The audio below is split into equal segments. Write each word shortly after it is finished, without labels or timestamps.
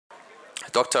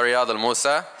Dr. Riyad Al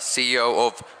Musa,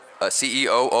 CEO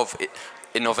of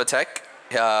Innovatech.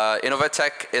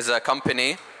 Innovatech is a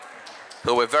company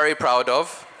who we're very proud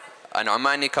of, an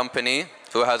Omani company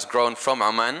who has grown from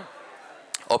Oman,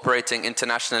 operating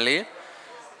internationally.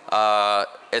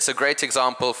 It's a great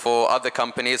example for other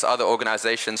companies, other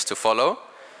organizations to follow.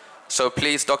 So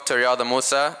please, Dr. Riyad Al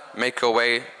Musa, make your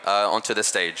way onto the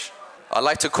stage. I'd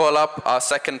like to call up our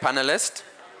second panelist,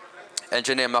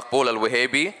 Engineer Maqbool Al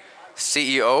Wahaibi,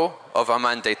 CEO of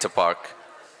Oman Data Park.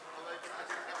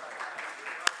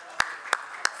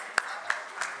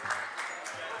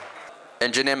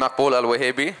 Engineer Maqbool Al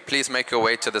Wahaibi, please make your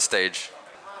way to the stage.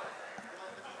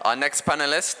 Our next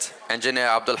panelist, Engineer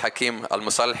Abdul Hakim Al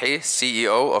Musalhi,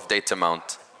 CEO of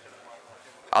Datamount.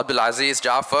 Abdul Aziz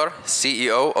Jafar,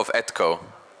 CEO of Etco.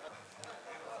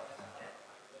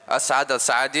 Asad Al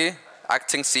Saadi,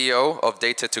 Acting CEO of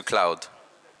Data to Cloud.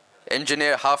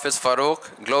 Engineer Hafiz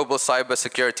Farouk, Global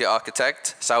Cybersecurity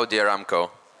Architect, Saudi Aramco.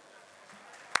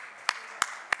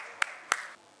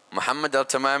 Muhammad Al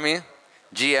Tamami,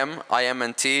 GM,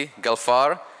 IM&T,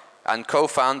 Galfar, and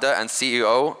co-founder and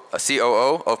COO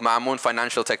of Ma'amoon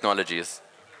Financial Technologies.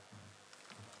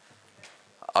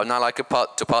 I would now like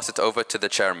to pass it over to the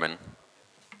chairman.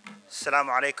 Assalamu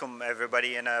alaikum,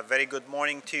 everybody, and a very good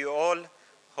morning to you all.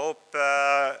 Hope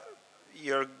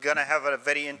you're going to have a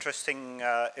very interesting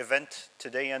event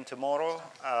today and tomorrow,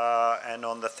 and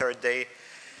on the third day.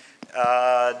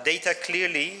 Data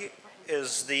clearly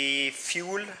is the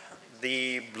fuel,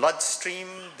 the bloodstream,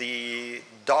 the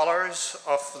dollars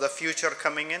of the future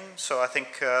coming in. So I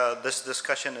think this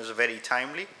discussion is very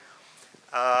timely.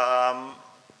 Shukran.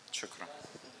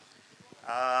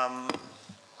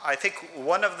 I think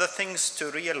one of the things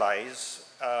to realize,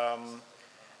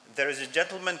 there is a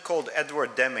gentleman called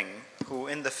Edward Deming, who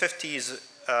in the 50s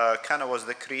kind of was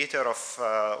the creator of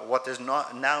what is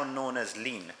now known as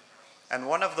lean. And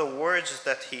one of the words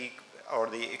that or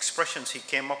the expressions he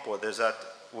came up with is that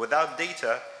without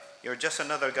data, you're just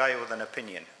another guy with an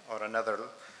opinion, or another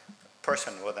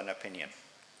person with an opinion.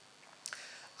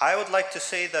 I would like to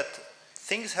say that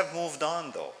things have moved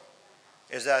on, though,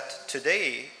 is that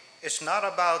today it's not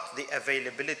about the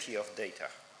availability of data.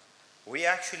 We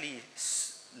actually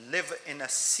live in a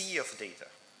sea of data.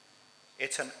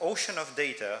 It's an ocean of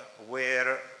data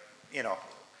where, the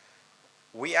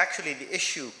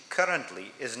issue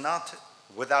currently is not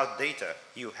without data.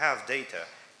 You have data.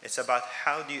 It's about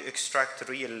how do you extract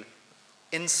real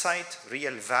insight,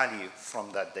 real value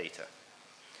from that data.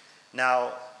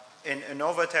 Now, in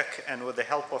Innovatech and with the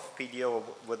help of PDO,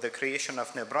 with the creation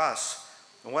of Nebras,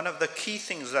 one of the key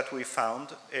things that we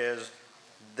found is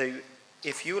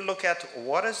if you look at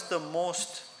what is the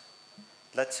most,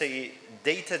 let's say,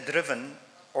 data-driven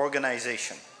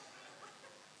organization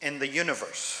in the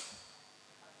universe,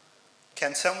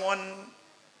 can someone,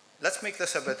 let's make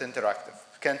this a bit interactive.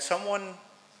 Can someone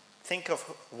think of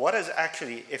what is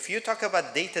actually, if you talk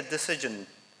about data-driven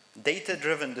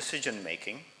decision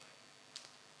making,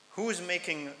 who's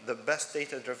making the best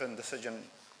data-driven decision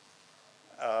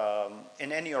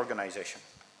in any organization?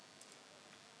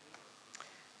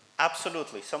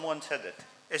 Absolutely, someone said it.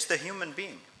 It's the human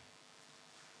being.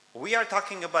 We are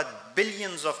talking about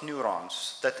billions of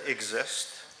neurons that exist,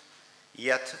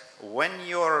 yet when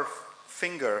your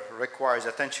finger requires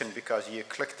attention because you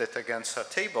clicked it against a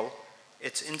table,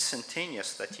 it's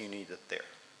instantaneous that you need it there.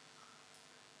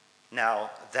 Now,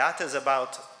 that is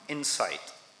about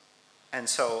insight. And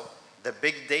so the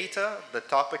big data, the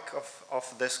topic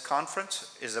of this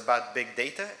conference is about big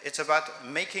data. It's about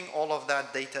making all of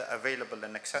that data available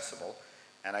and accessible.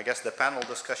 And I guess the panel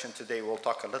discussion today will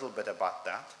talk a little bit about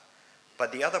that.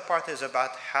 But the other part is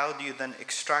about how do you then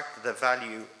extract the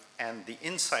value and the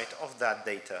insight of that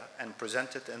data and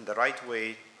present it in the right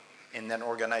way in an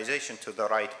organization to the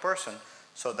right person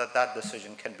so that that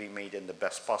decision can be made in the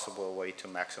best possible way to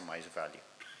maximize value.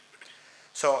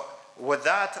 So with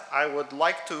that, I would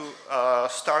like to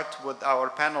start with our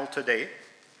panel today,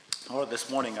 or this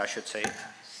morning I should say,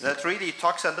 that really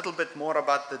talks a little bit more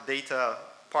about the data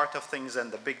part of things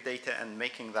and the big data and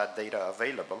making that data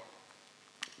available.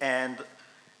 And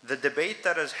the debate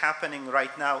that is happening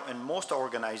right now in most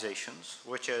organizations,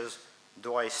 which is,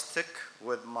 do I stick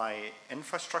with my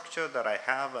infrastructure that I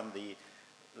have and the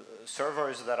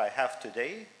servers that I have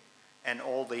today and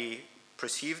all the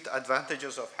perceived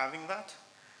advantages of having that,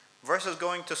 versus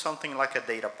going to something like a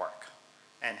data park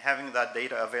and having that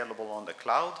data available on the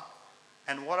cloud,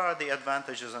 and what are the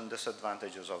advantages and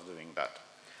disadvantages of doing that?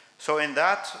 So in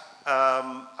that,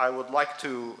 I would like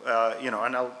to,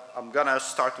 and I'm going to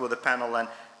start with a panel, and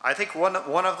I think one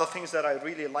of the things that I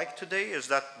really like today is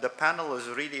that the panel is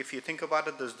really, if you think about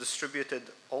it, is distributed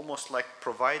almost like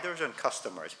providers and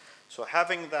customers. So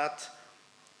having that,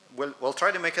 we'll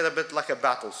try to make it a bit like a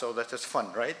battle so that it's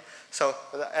fun, right? So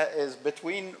is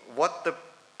between what the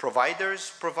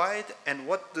providers provide and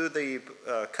what do the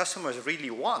customers really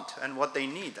want and what they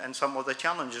need and some of the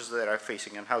challenges that are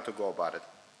facing and how to go about it.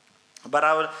 But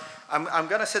I'm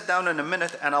going to sit down in a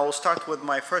minute and I will start with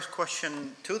my first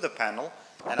question to the panel,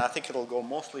 and I think it'll go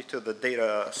mostly to the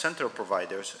data center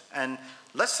providers. And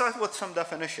let's start with some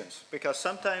definitions, because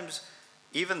sometimes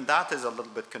even that is a little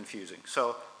bit confusing.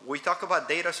 So we talk about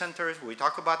data centers, we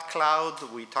talk about cloud,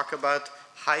 we talk about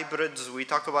hybrids, we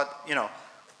talk about, you know,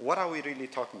 what are we really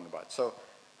talking about? So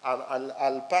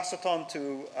I'll pass it on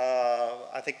to,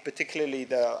 I think particularly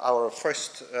our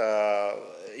first,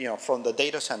 you know, from the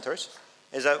data centers,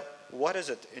 is that what is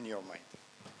it in your mind?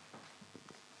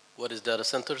 What is data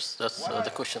centers? That's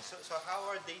the question. So how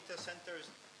are data centers,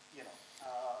 you know,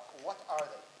 what are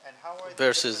they? And how are they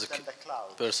versus different than the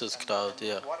cloud? Versus cloud,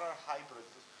 yeah. What are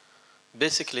hybrids?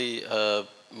 Basically,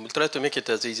 we'll try to make it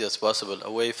as easy as possible,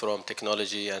 away from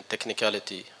technology and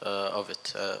technicality of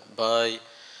it.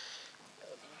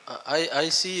 I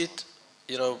see it,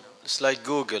 you know, it's like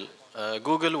Google.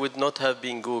 Google would not have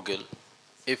been Google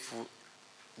if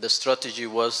the strategy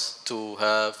was to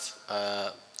have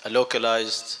a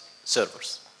localized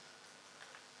servers.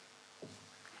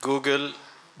 Google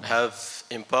have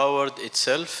empowered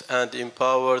itself and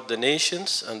empowered the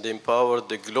nations and empowered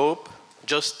the globe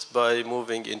just by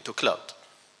moving into cloud.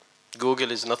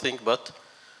 Google is nothing but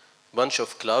a bunch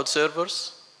of cloud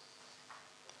servers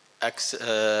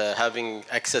having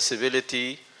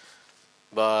accessibility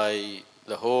by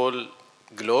the whole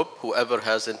globe, whoever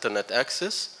has internet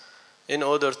access, in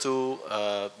order to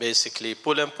basically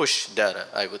pull and push data,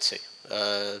 I would say.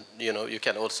 You know, you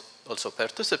can also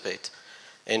participate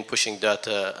in pushing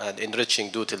data and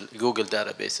enriching Google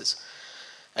databases.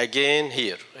 Again,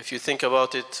 here, if you think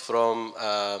about it from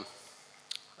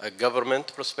a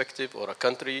government perspective or a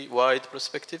country-wide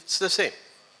perspective, it's the same.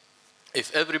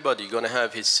 If everybody going to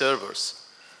have his servers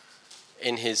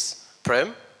in his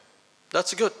prem,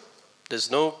 that's good. There's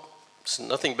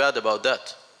nothing bad about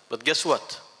that. But guess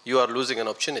what? You are losing an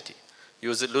opportunity.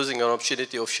 You're losing an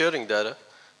opportunity of sharing data.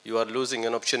 You are losing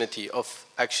an opportunity of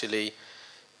actually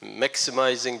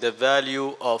maximizing the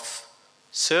value of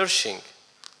searching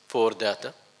for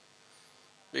data,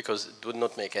 because it would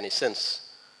not make any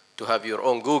sense to have your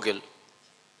own Google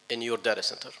in your data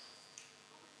center.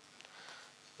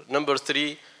 Number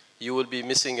three, you will be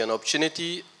missing an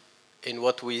opportunity in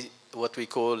what we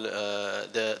call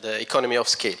the economy of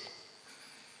scale.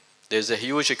 There's a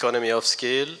huge economy of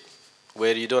scale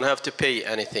where you don't have to pay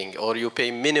anything, or you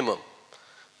pay minimum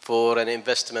for an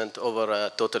investment over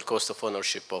a total cost of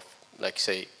ownership of, like,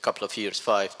 say, a couple of years,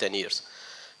 5, 10 years.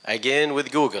 Again,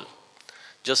 with Google,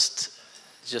 just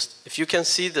if you can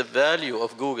see the value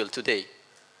of Google today,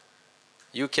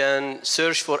 you can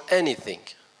search for anything,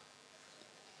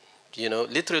 you know,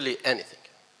 literally anything.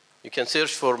 You can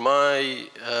search for my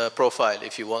profile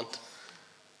if you want.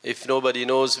 If nobody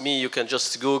knows me, you can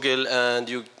just Google, and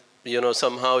you know,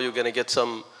 somehow you're going to get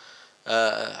some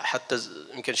حتى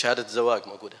يمكن شهادة زواج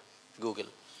موجودة جوجل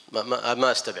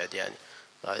ما استبعد يعني.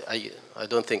 I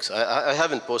don't think so. I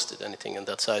haven't posted anything on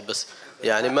that side, بس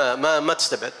يعني ما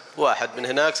تستبعد واحد من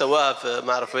هناك سواها في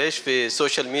ما أعرف إيش في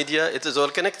social media. It is all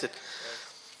connected.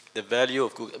 The value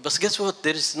of Google. But guess what?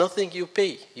 There is nothing you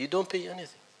pay. You don't pay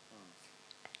anything.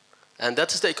 And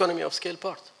that is the economy of scale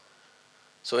part.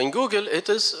 So in Google, it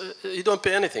is you don't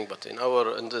pay anything, but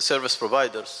in the service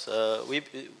providers,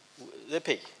 they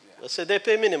pay. Let's say they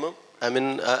pay minimum. I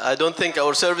mean, I don't think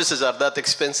our services are that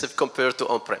expensive compared to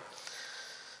on-prem.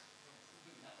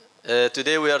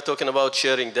 Today we are talking about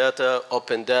sharing data,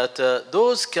 open data.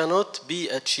 Those cannot be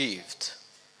achieved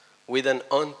with an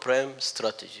on-prem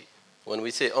strategy. When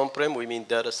we say on-prem, we mean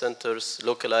data centers,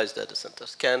 localized data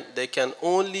centers. They can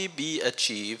only be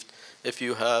achieved if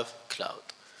you have cloud.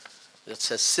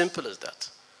 It's as simple as that.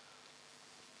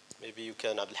 Maybe you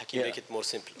can, Abdul Hakim, make it more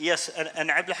simple. Yes, and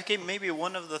Abdul Hakim, maybe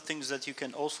one of the things that you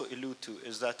can also allude to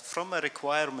is that from a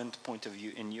requirement point of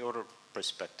view, in your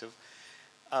perspective,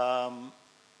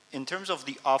 in terms of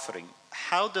the offering,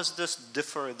 how does this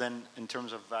differ then in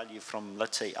terms of value from,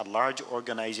 let's say, a large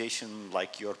organization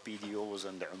like your PDOs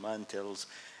and the Oman Tills,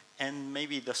 and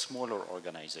maybe the smaller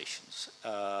organizations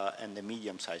and the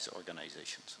medium-sized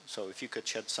organizations? So if you could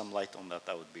shed some light on that,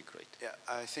 that would be great. Yeah,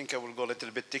 I think I will go a little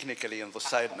bit technically on the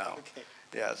side now. Okay.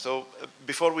 Yeah, so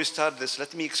before we start this,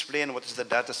 let me explain what is the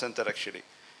data center actually.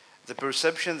 The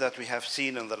perception that we have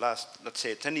seen in the last, let's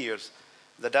say, 10 years,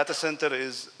 The data center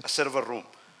is a server room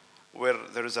where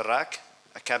there is a rack,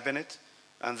 a cabinet,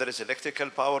 and there is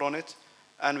electrical power on it,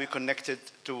 and we connect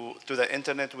it to the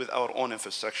internet with our own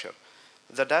infrastructure.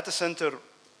 The data center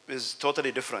is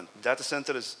totally different. Data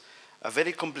center is a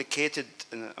very complicated,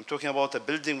 I'm talking about a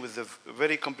building with a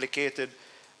very complicated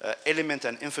element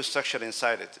and infrastructure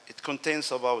inside it. It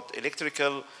contains about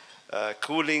electrical,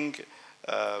 cooling,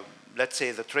 let's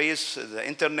say the trace, the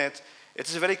internet. It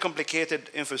is a very complicated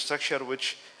infrastructure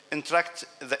which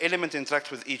the elements interact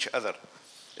with each other.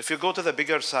 If you go to the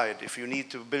bigger side, if you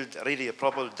need to build really a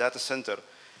proper data center,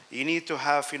 you need to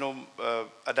have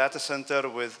a data center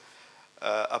with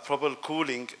a proper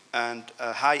cooling and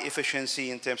a high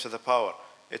efficiency in terms of the power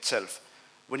itself.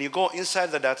 When you go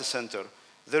inside the data center,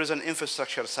 there is an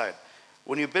infrastructure side.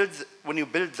 When you build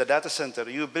the data center,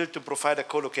 you build to provide a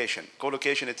co-location.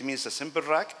 Co-location, it means a simple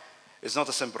rack. It's not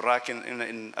a simple rack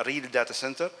in a real data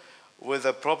center with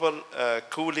a proper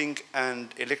cooling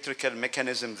and electrical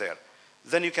mechanism there.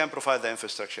 Then you can provide the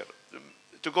infrastructure.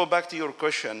 To go back to your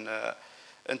question,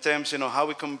 in terms, how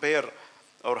we compare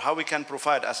or how we can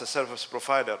provide as a service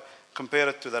provider, compare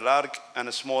it to the large and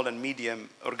a small and medium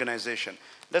organization.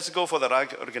 Let's go for the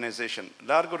large organization.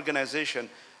 Large organization,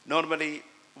 normally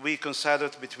we consider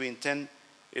it between 10,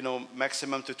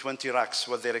 maximum to 20 racks,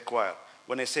 what they require.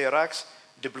 When I say racks,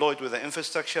 deployed with the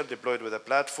infrastructure, deployed with a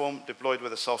platform, deployed with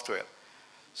the software.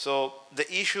 So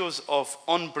the issues of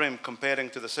on-prem comparing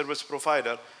to the service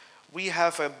provider, we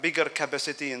have a bigger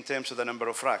capacity in terms of the number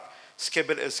of racks,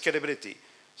 scalability.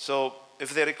 So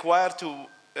if they require to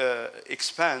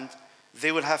expand,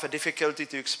 they will have a difficulty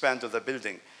to expand to the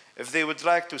building. If they would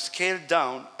like to scale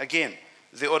down, again,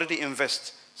 they already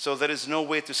invest, so there is no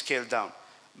way to scale down.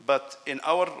 But in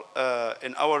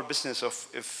our business of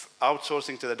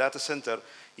outsourcing to the data center,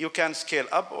 you can scale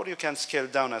up or you can scale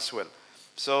down as well.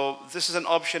 So this is an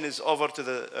option is over to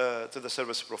the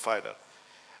service provider.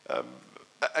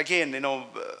 Again,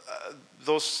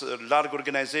 those large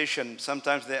organizations,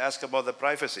 sometimes they ask about the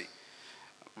privacy.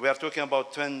 We are talking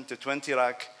about 10 to 20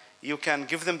 rack. You can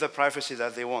give them the privacy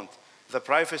that they want. The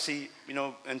privacy,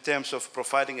 in terms of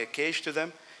providing a cache to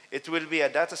them, it will be a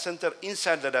data center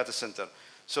inside the data center.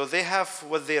 So they have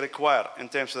what they require in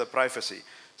terms of the privacy.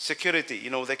 Security,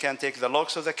 they can take the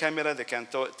logs of the camera, they can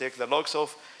take the logs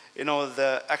of,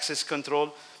 the access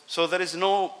control. So there is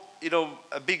no,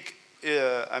 a big,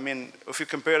 if you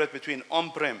compare it between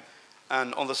on-prem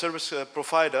and on the service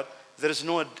provider, there is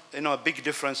no, a big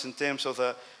difference in terms of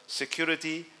the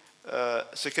security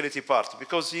part,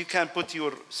 because you can put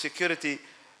your security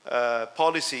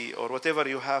policy or whatever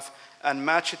you have and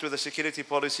match it with the security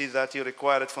policy that you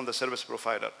require it from the service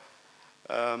provider.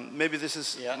 Maybe this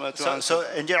is to answer. So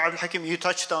Engineer Abdul Hakim, you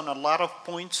touched on a lot of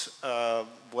points,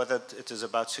 whether it is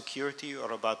about security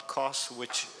or about costs,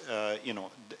 which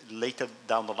later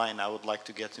down the line I would like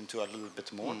to get into a little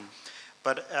bit more.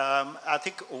 But I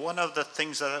think one of the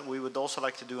things that we would also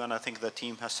like to do, and I think the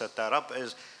team has set that up,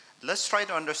 is let's try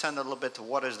to understand a little bit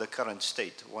what is the current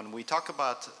state. When we talk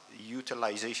about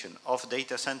utilization of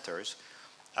data centers,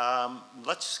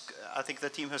 I think the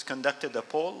team has conducted a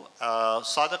poll.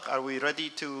 Sadiq, are we ready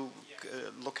to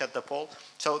look at the poll?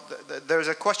 So there's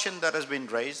a question that has been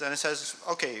raised, and it says,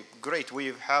 okay, great,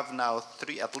 we have now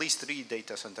at least three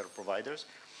data center providers.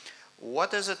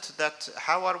 What is it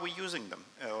how are we using them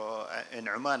in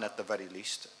Oman at the very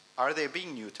least? Are they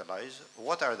being utilized?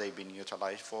 What are they being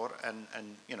utilized for? And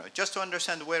just to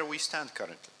understand where we stand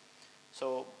currently.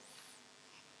 So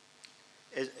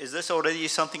is this already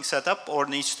something set up or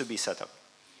needs to be set up?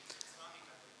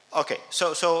 Okay,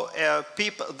 so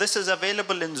people, this is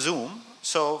available in Zoom.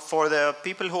 So for the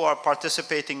people who are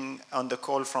participating on the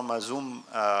call from a Zoom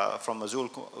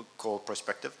call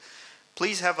perspective,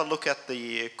 please have a look at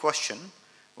the question,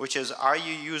 which is, are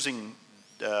you using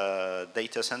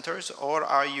data centers or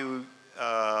are you,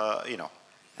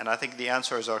 and I think the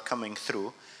answers are coming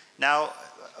through. Now,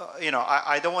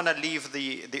 I don't want to leave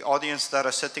the audience that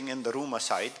are sitting in the room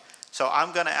aside. So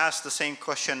I'm going to ask the same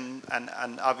question,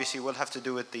 and obviously we'll have to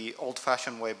do it the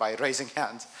old-fashioned way by raising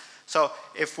hands. So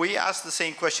if we ask the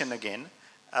same question again,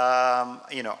 how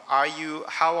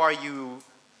are you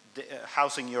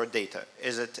housing your data?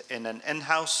 Is it in an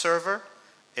in-house server?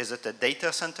 Is it a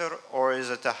data center? Or is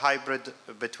it a hybrid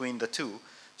between the two?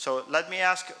 So let me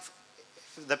ask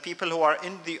the people who are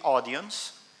in the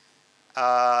audience,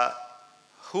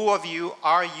 who of you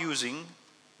are using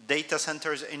data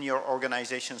centers in your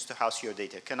organizations to house your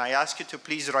data? Can I ask you to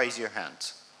please raise your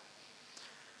hands?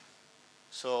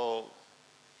 So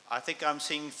I think I'm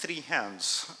seeing 3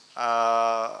 hands,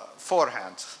 4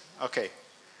 hands. Okay.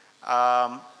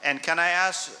 And can I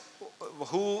ask,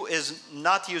 who is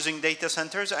not using data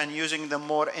centers and using them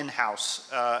more in-house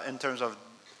in terms of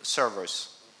servers?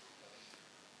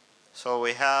 So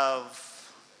we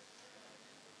have,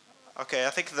 okay, I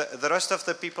think the rest of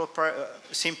the people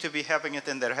seem to be having it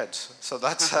in their heads. So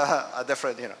that's a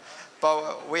different, you know.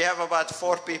 But we have about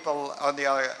 4 people on the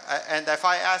other. And if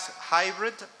I ask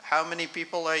hybrid, how many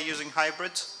people are using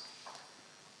hybrids?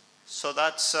 So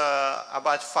that's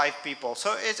about 5 people.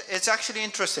 So it's actually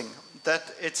interesting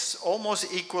that it's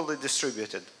almost equally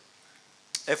distributed.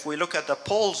 If we look at the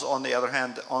polls, on the other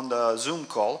hand, on the Zoom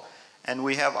call, and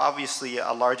we have obviously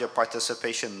a larger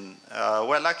participation.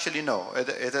 Well, actually, no,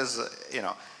 it is, you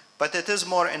know, but it is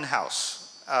more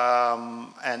in-house.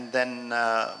 And then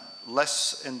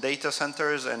less in data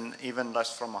centers and even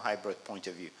less from a hybrid point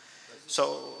of view.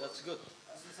 So that's good.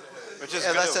 Which is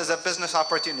that's as a business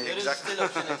opportunity. Exactly.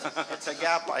 It's a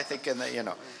gap, I think, in the, you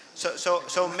know.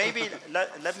 So maybe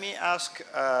let me ask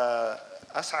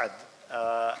Asad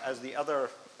as the other,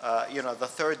 you know, the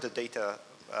third data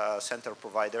center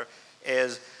provider,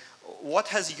 is what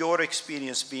has your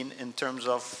experience been in terms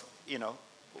of, you know,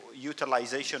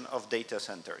 utilization of data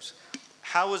centers?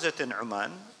 How is it in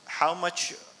Oman? How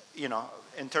much, you know,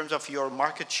 in terms of your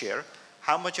market share,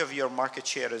 how much of your market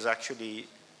share is actually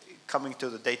coming to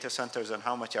the data centers and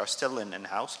how much are still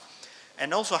in-house?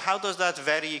 And also, how does that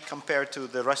vary compared to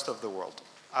the rest of the world?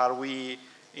 Are we,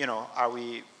 you know, are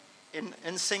we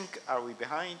in sync? Are we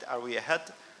behind? Are we ahead?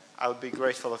 I would be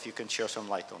grateful if you can share some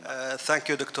light on that. Thank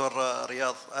you, Dr.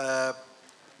 Riyadh.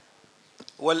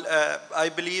 Well, I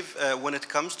believe when it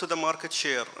comes to the market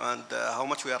share and how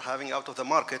much we are having out of the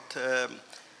market,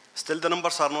 still the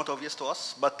numbers are not obvious to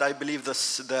us, but I believe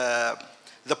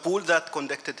the pool that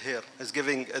conducted here is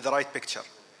giving the right picture.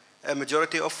 A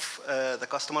majority of the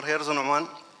customer here in Oman,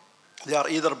 they are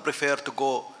either prefer to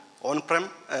go on-prem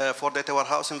for data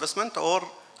warehouse investment or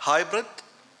hybrid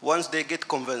once they get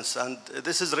convinced. And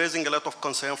this is raising a lot of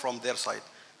concern from their side.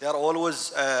 They are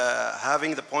always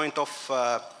having the point of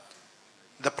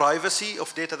the privacy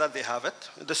of data that they have it,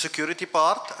 the security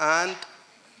part, and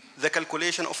the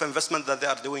calculation of investment that they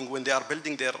are doing when they are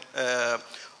building their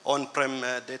on-prem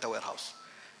data warehouse.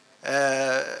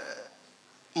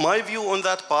 My view on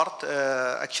that part,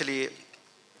 actually,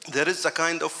 there is a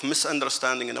kind of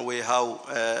misunderstanding in a way how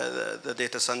the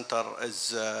data center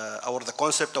is, or the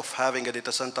concept of having a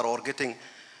data center or getting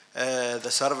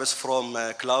the service from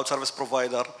a cloud service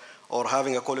provider or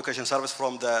having a co-location service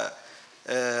from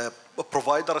the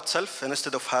provider itself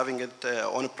instead of having it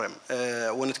on-prem.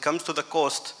 When it comes to the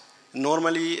cost,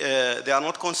 normally they are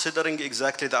not considering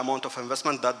exactly the amount of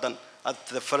investment that done at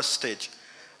the first stage.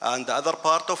 And the other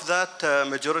part of that,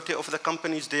 majority of the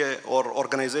companies or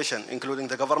organization, including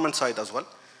the government side as well,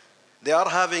 they are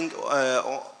having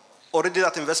already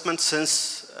that investment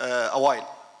since a while.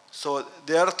 So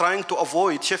they are trying to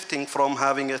avoid shifting from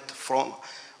having it from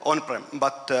on-prem.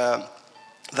 But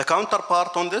the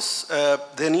counterpart on this,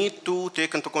 they need to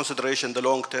take into consideration the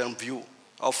long-term view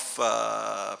of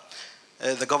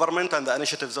the government and the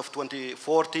initiatives of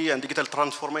 2040 and digital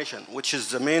transformation, which is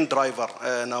the main driver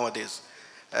nowadays.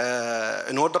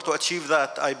 In order to achieve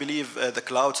that, I believe the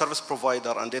cloud service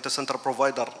provider and data center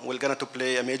provider will going to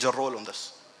play a major role on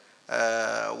this,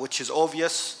 which is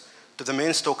obvious to the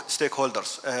main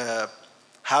stakeholders.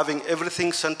 Having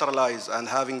everything centralized and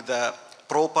having the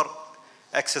proper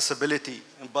accessibility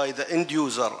by the end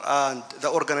user and the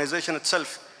organization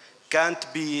itself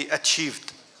can't be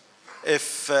achieved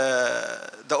if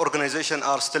the organization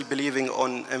are still believing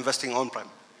on investing on-prem.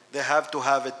 They have to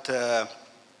have it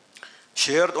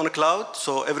shared on a cloud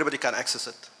so everybody can access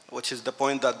it, which is the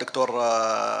point that Dr.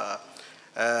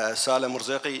 Saleh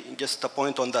Murzaqi just a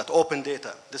point on that. Open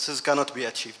data, this cannot be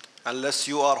achieved unless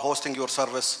you are hosting your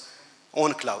service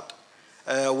on cloud.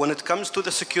 When it comes to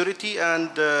the security and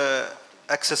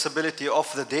accessibility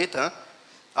of the data,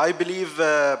 I believe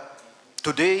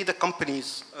today the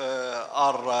companies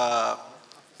are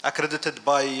accredited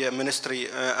by Ministry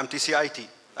MTCIT,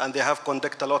 and they have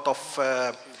conducted a lot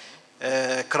of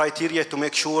criteria to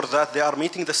make sure that they are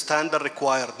meeting the standard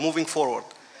required moving forward.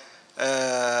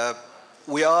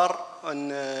 We are on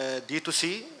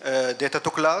D2C, data to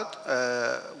cloud.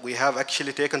 We have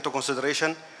actually taken into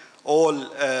consideration all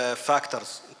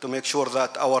factors to make sure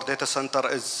that our data center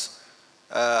is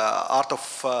out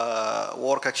of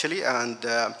work actually, and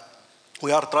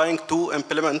we are trying to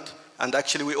implement, and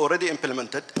actually we already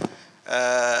implemented,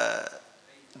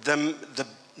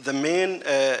 the main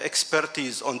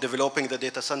expertise on developing the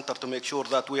data center to make sure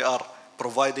that we are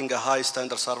providing a high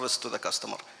standard service to the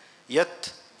customer.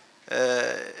 Yet,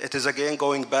 it is again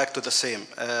going back to the same.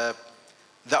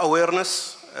 The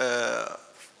awareness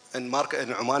in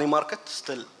Omani market,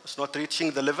 still it's not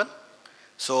reaching the level.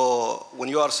 So when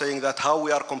you are saying that how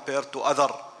we are compared to other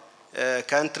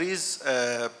countries,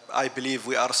 I believe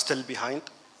we are still behind.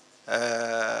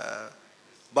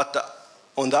 But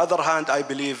on the other hand, I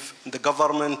believe the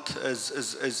government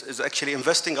is actually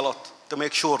investing a lot to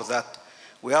make sure that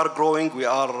we are growing, we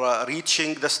are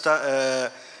reaching the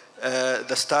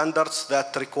standards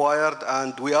that required,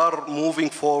 and we are moving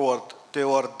forward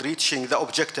toward reaching the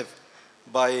objective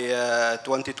by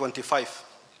 2025.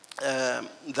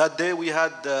 That day we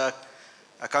had a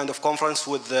kind of conference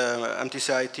with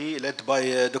MTCIT led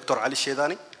by Dr. Ali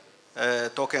Shedani,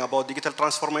 talking about digital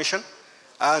transformation.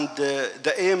 And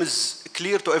the aim is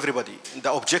clear to everybody.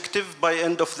 The objective by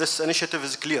end of this initiative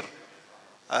is clear.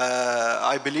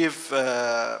 I believe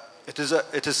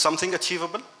it is something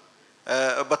achievable.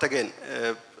 But again,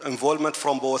 involvement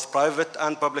from both private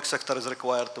and public sector is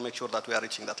required to make sure that we are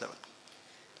reaching that level.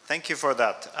 Thank you for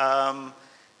that.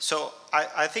 So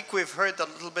I think we've heard a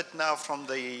little bit now from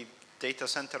the data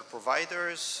center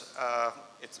providers.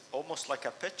 It's almost like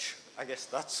a pitch. I guess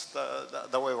that's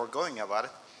the way we're going about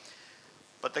it.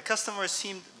 But the customers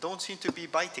don't seem to be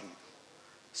biting.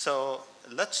 So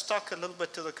let's talk a little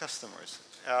bit to the customers.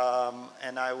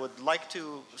 And I would like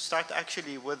to start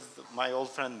actually with my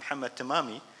old friend Mohammed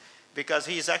Timami, because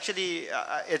he's actually,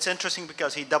 it's interesting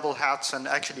because he double hats and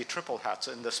actually triple hats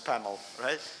in this panel,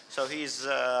 right? So he's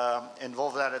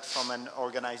involved at it from an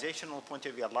organizational point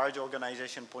of view, a large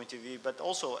organization point of view, but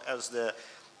also as the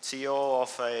CEO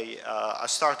of a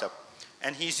startup.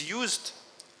 And he's used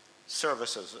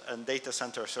services and data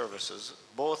center services,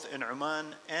 both in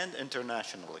Oman and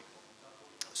internationally.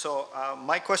 So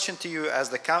my question to you as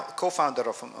the co-founder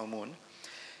of Oman,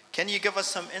 can you give us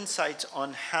some insights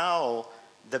on how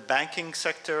the banking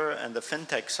sector and the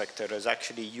fintech sector is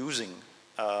actually using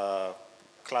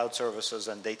cloud services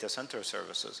and data center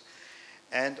services?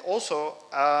 And also,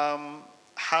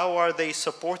 how are they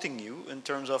supporting you in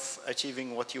terms of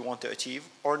achieving what you want to achieve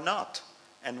or not?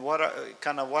 And what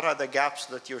are the gaps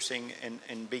that you're seeing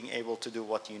in being able to do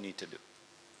what you need to do?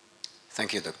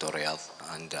 Thank you, Dr. Riyadh,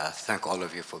 and thank all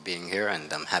of you for being here,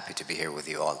 and I'm happy to be here with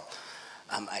you all.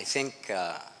 I think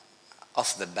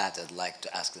off the bat, I'd like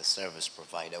to ask the service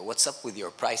provider, what's up with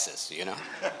your prices, you know?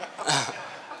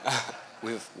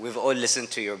 We've all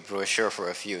listened to your brochure for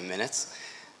a few minutes,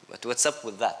 but what's up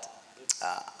with that?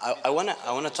 I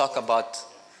wanna talk about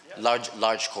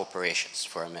large corporations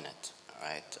for a minute, all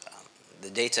right? The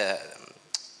data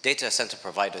center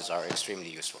providers are extremely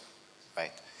useful,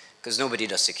 right? Because nobody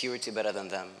does security better than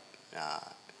them.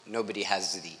 Nobody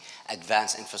has the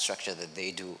advanced infrastructure that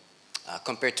they do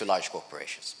compared to large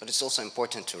corporations. But it's also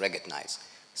important to recognize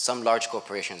some large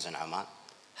corporations in Oman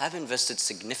have invested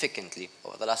significantly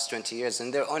over the last 20 years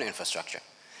in their own infrastructure,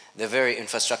 the very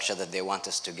infrastructure that they want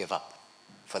us to give up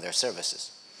for their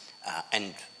services.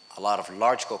 And a lot of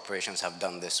large corporations have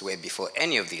done this way before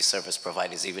any of these service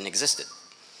providers even existed.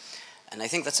 And I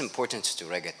think that's important to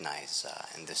recognize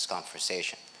in this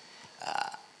conversation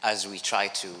as we try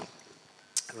to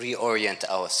reorient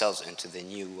ourselves into the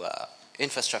new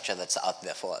infrastructure that's out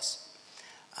there for us.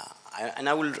 And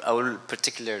I will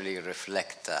particularly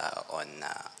reflect on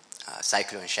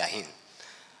Cyclone Shaheen.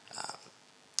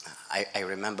 I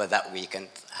remember that weekend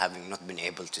having not been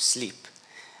able to sleep,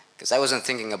 because I wasn't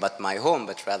thinking about my home,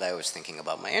 but rather I was thinking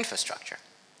about my infrastructure.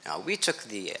 Now, we took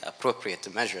the appropriate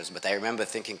measures, but I remember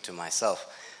thinking to myself,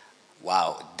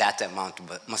 wow, that amount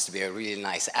must be a really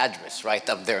nice address right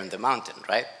up there in the mountain,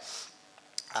 right?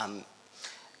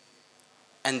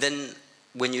 And then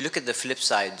when you look at the flip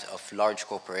side of large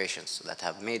corporations that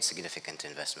have made significant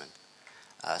investment,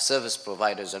 service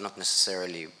providers are not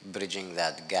necessarily bridging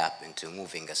that gap into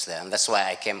moving us there. And that's why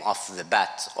I came off the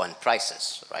bat on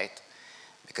prices, right?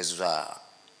 Because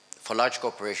for large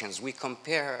corporations, we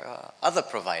compare other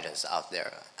providers out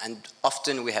there, and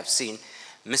often we have seen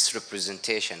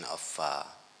misrepresentation of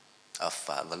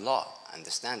the law and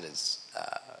the standards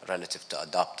relative to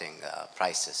adopting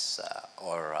prices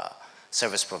or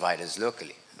service providers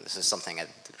locally. And this is something I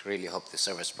really hope the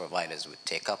service providers would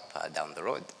take up down the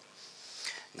road.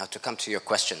 Now, to come to your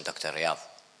question, Dr. Riyadh,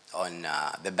 on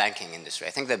the banking industry.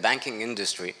 I think the banking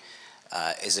industry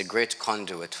is a great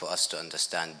conduit for us to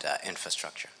understand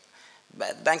infrastructure.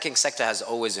 But the banking sector has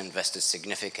always invested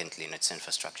significantly in its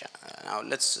infrastructure. Now,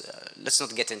 let's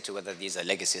not get into whether these are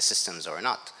legacy systems or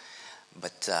not,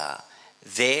 but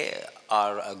they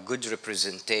are a good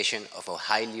representation of a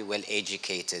highly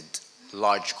well-educated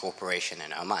large corporation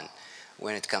in Oman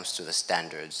when it comes to the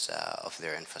standards of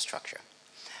their infrastructure.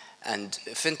 And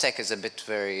fintech is a bit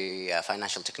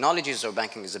financial technologies or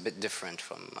banking is a bit different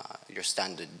from your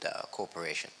standard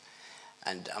corporation.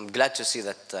 And I'm glad to see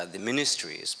that the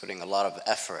ministry is putting a lot of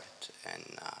effort in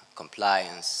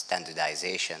compliance,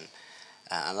 standardization,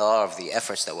 and a lot of the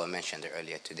efforts that were mentioned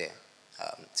earlier today.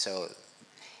 So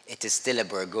it is still a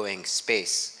burgeoning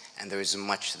space, and there is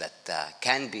much that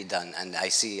can be done, and I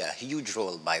see a huge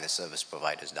role by the service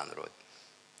providers down the road.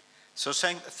 So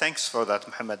thanks for that,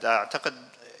 Mohammed. أعتقد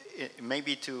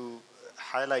maybe to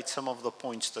highlight some of the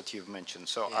points that you've mentioned.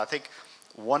 So I think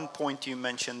one point you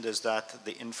mentioned is that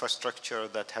the infrastructure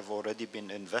that have already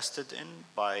been invested in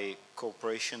by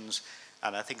corporations,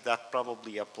 and I think that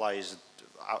probably applies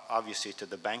obviously to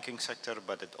the banking sector,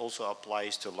 but it also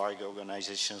applies to large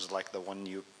organizations like the one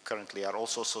you currently are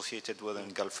also associated with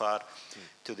in Gulfar,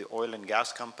 to the oil and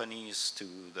gas companies, to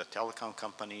the telecom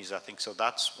companies. I think so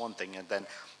that's one thing. And then,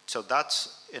 so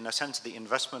that's in a sense the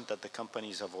investment that the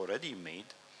companies have already made.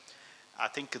 I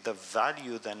think the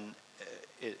value then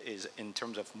is in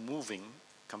terms of moving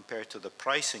compared to the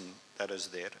pricing that is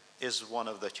there is one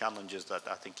of the challenges that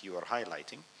I think you are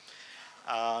highlighting.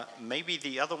 Maybe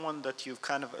the other one that you've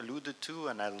kind of alluded to,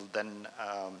 and I'll then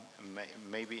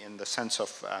maybe in the sense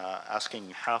of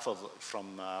asking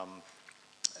from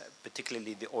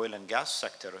particularly the oil and gas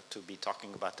sector to be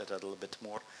talking about it a little bit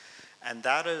more, and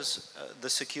that is the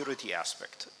security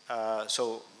aspect.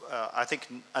 I think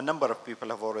a number of people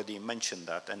have already mentioned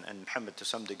that, and Mohammed, to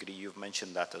some degree, you've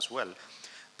mentioned that as well.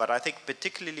 But I think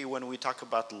particularly when we talk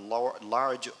about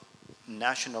large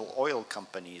national oil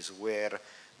companies where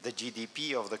the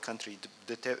GDP of the country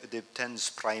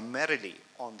depends primarily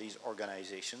on these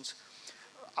organizations,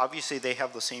 obviously they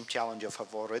have the same challenge of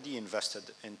have already invested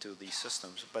into these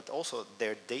systems, but also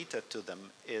their data to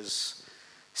them is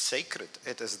sacred.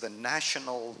 It is the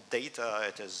national data.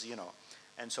 It is, you know,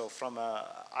 and so from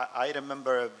I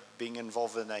remember being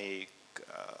involved in a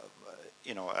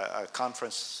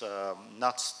conference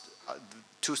not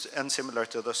too unsimilar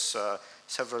to this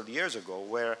several years ago,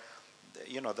 where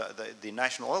the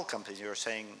national oil companies are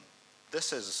saying,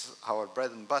 this is our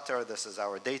bread and butter, this is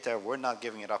our data, we're not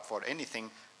giving it up for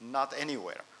anything, not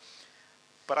anywhere.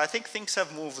 But I think things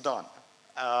have moved on.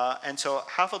 And so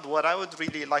Hafid, what I would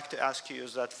really like to ask you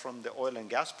is that from the oil and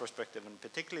gas perspective, and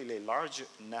particularly large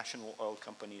national oil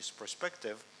companies'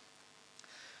 perspective,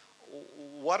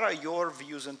 what are your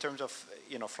views in terms of,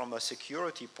 from a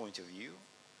security point of view,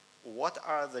 what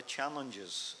are the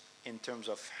challenges in terms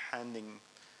of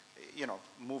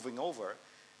moving over?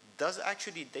 Does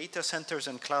actually data centers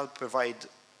and cloud provide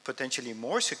potentially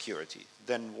more security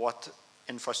than what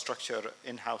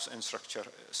in-house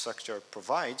infrastructure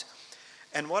provides?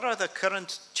 And what are the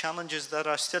current challenges that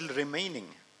are still remaining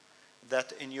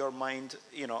that in your mind,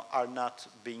 are not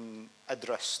being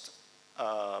addressed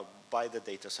by the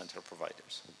data center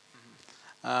providers?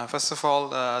 First of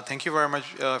all, thank you very much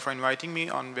for inviting me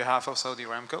on behalf of Saudi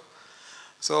Aramco.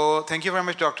 So thank you very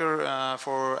much, Doctor,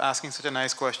 for asking such a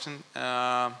nice question.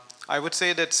 I would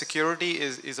say that security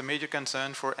is a major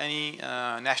concern for any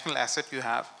national asset you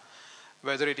have,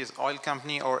 whether it is oil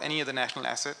company or any other national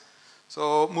asset.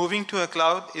 So moving to a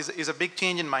cloud is a big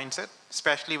change in mindset,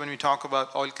 especially when we talk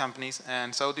about oil companies,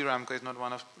 and Saudi Aramco is not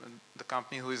one of the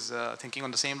company who is thinking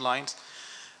on the same lines.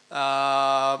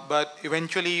 But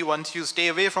eventually, once you stay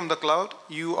away from the cloud,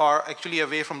 you are actually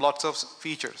away from lots of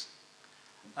features.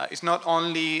 It's not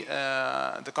only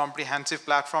the comprehensive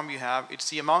platform you have, it's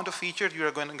the amount of features you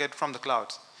are going to get from the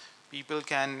clouds. People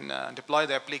can deploy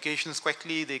the applications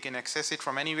quickly, they can access it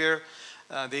from anywhere,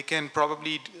 they can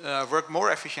probably work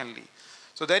more efficiently.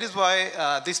 So that is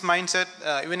why this mindset,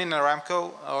 even in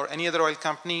Aramco or any other oil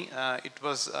company, it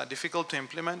was difficult to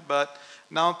implement, but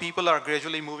now people are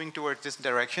gradually moving towards this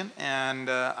direction, and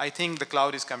I think the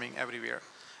cloud is coming everywhere,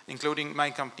 including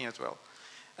my company as well.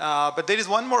 But there is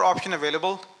one more option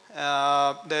available,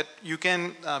 that you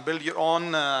can build your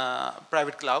own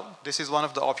private cloud. This is one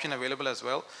of the options available as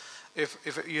well. If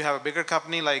you have a bigger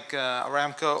company like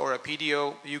Aramco or a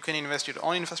PDO, you can invest your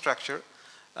own infrastructure.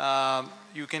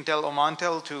 You can tell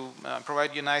Omantel to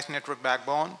provide you a nice network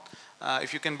backbone.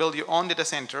 If you can build your own data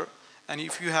center, and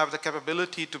if you have the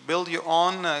capability to build your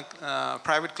own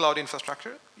private cloud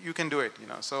infrastructure, you can do it.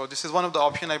 So this is one of the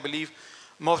options I believe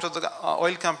most of the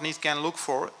oil companies can look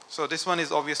for. So this one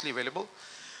is obviously available.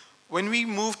 When we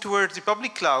move towards the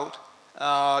public cloud,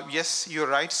 yes, you're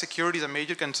right, security is a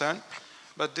major concern,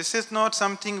 but this is not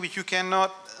something which you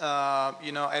cannot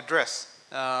address.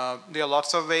 There are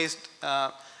lots of ways.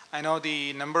 I know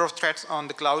the number of threats on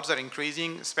the clouds are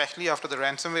increasing, especially after the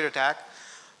ransomware attack.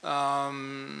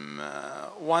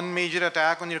 One major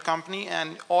attack on your company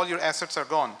and all your assets are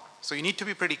gone. So you need to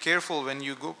be pretty careful when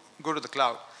you go to the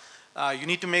cloud. You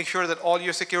need to make sure that all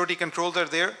your security controls are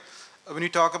there. When you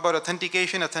talk about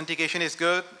authentication, authentication is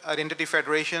good. Identity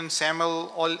federation,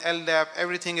 SAML, all LDAP,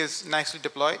 everything is nicely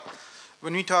deployed.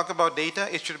 When we talk about data,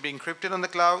 it should be encrypted on the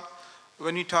cloud.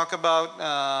 When we talk about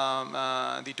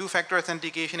the two-factor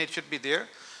authentication, it should be there.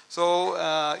 So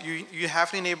you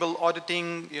have to enable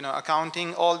auditing,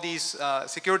 accounting, all these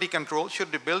security controls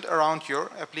should be built around your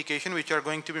application, which are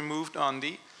going to be moved on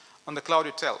the cloud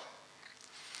itself.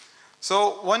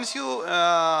 So once you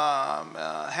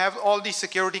have all these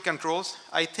security controls,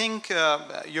 I think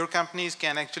your companies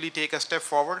can actually take a step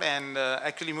forward and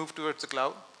actually move towards the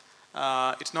cloud.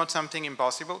 It's not something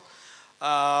impossible.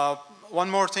 One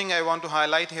more thing I want to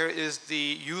highlight here is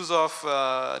the use of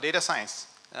data science,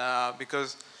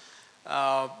 because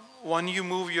when you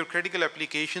move your critical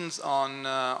applications on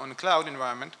a cloud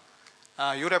environment,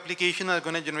 your application are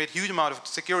going to generate huge amount of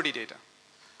security data.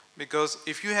 Because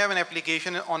if you have an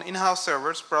application on in-house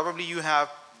servers, probably you have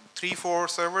 3-4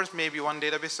 servers, maybe one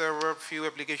database server, few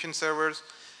application servers,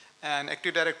 and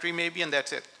Active Directory maybe, and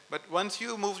that's it. But once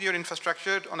you move your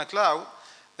infrastructure on a cloud,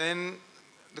 then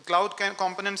the cloud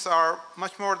components are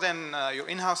much more than your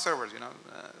in-house servers.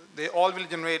 They all will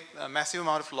generate a massive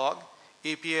amount of log,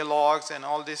 API logs, and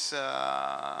all this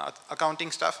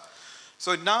accounting stuff.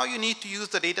 So now you need to use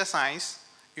the data science.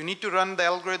 You need to run the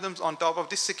algorithms on top of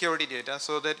this security data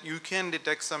so that you can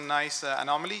detect some nice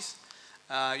anomalies.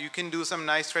 You can do some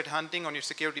nice threat hunting on your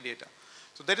security data.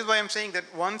 So that is why I'm saying that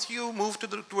once you move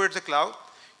towards the cloud,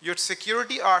 your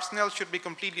security arsenal should be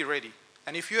completely ready.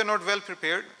 And if you are not well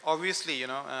prepared, obviously,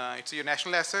 it's your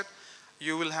national asset.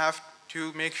 You will have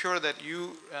to make sure that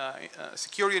you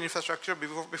secure your infrastructure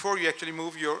before you actually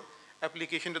move your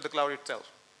application to the cloud itself.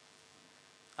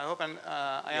 I hope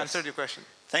I answered your question.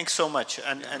 Thanks so much.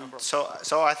 And no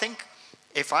so I think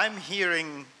if I'm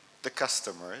hearing the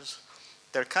customers,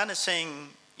 they're kind of saying,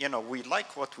 we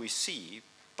like what we see,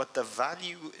 but the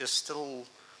value is still,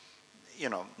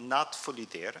 not fully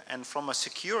there. And from a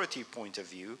security point of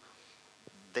view,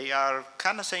 they are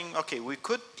kind of saying, okay, we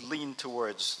could lean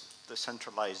towards the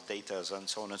centralized data and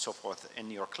so on and so forth in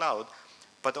your cloud.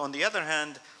 But on the other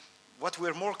hand, what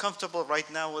we're more comfortable right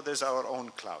now with is our own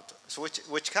cloud. So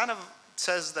which kind of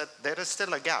says that there is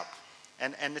still a gap.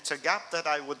 And it's a gap that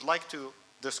I would like to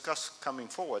discuss coming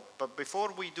forward. But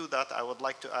before we do that, I would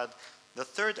like to add the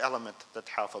third element that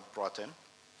Hafid brought in,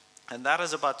 and that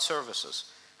is about services,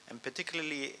 and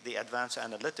particularly the advanced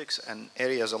analytics and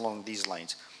areas along these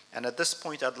lines. And at this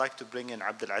point, I'd like to bring in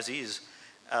Abdulaziz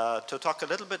to talk a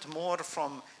little bit more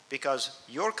because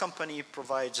your company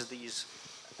provides these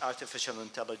artificial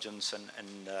intelligence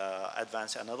and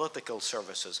advanced analytical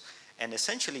services. And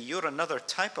essentially, you're another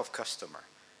type of customer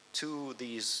to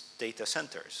these data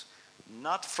centers,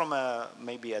 not from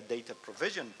maybe a data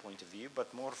provision point of view,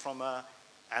 but more from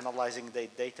analyzing the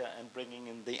data and bringing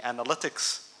in the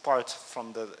analytics part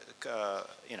from the,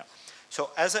 So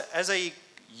as a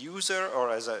user or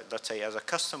let's say as a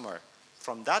customer,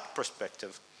 from that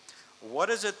perspective, what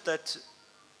is it that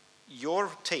your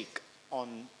take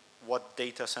on what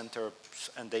data centers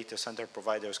and data center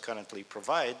providers currently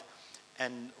provide,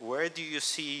 and where do you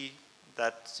see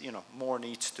that more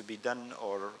needs to be done,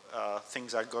 or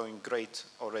things are going great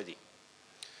already?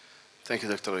 Thank you,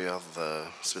 Dr. Riyadh.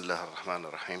 Bismillah ar-Rahman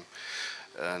ar-Rahim.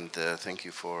 And thank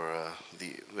you for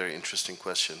the very interesting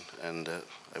question. And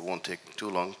I won't take too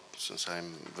long since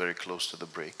I'm very close to the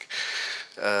break.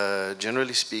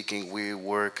 Generally speaking, we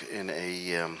work in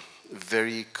a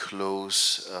very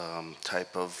close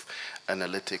type of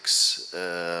analytics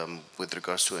with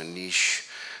regards to a niche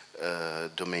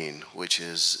domain, which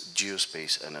is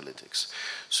geospace analytics.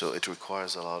 So it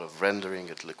requires a lot of rendering,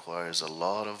 it requires a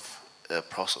lot of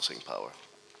processing power.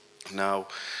 Now,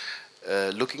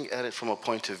 looking at it from a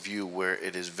point of view where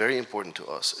it is very important to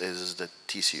us is the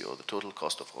TCO, the total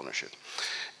cost of ownership.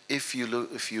 If you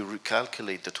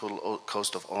recalculate the total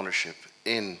cost of ownership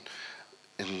in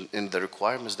the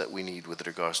requirements that we need with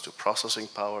regards to processing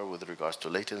power, with regards to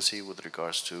latency, with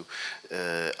regards to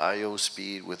I/O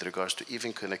speed, with regards to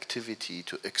even connectivity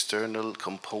to external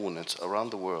components around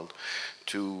the world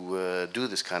to do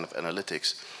this kind of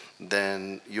analytics,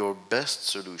 then your best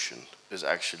solution is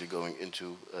actually going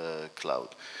into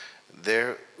cloud.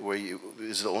 There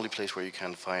is the only place where you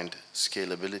can find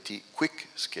scalability, quick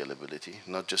scalability,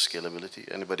 not just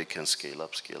scalability. Anybody can scale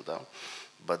up, scale down.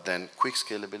 But then quick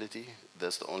scalability,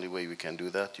 that's the only way we can do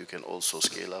that. You can also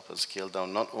scale up and scale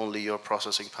down not only your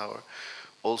processing power,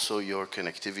 also your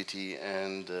connectivity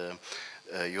and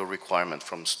your requirement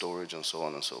from storage and so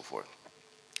on and so forth.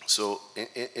 So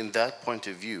in that point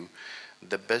of view,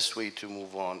 the best way to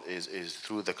move on is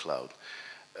through the cloud.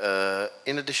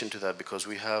 In addition to that, because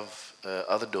we have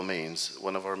other domains,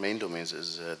 one of our main domains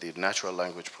is the natural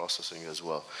language processing as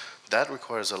well. That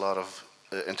requires a lot of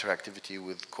interactivity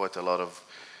with quite a lot of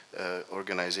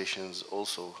organizations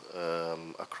also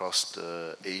across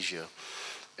Asia.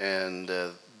 And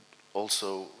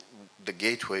also the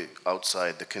gateway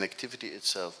outside, the connectivity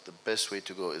itself, the best way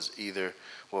to go is either,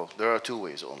 well, there are two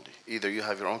ways only. Either you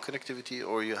have your own connectivity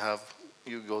or you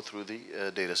go through the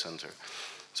data center.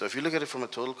 So if you look at it from a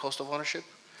total cost of ownership,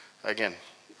 again,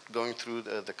 going through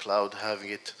the cloud, having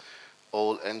it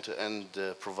all end-to-end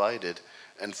provided,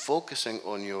 and focusing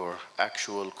on your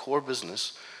actual core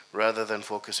business rather than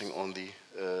focusing on the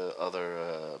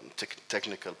other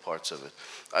technical parts of it.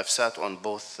 I've sat on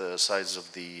both sides of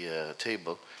the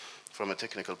table from a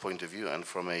technical point of view and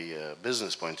from a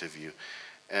business point of view.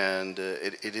 And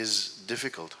it is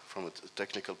difficult from a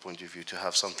technical point of view to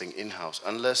have something in-house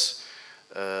unless,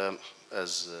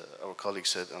 as our colleague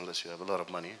said, unless you have a lot of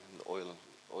money in the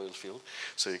oil field,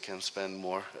 so you can spend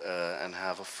more and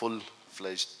have a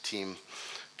full-fledged team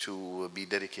to be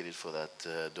dedicated for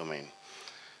that domain.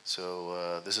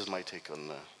 So this is my take on.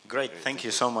 Great, thank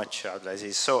you so much,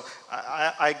 Abdulaziz. So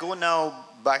I go now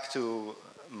back to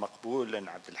Maqbool and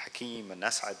Abdul Hakim and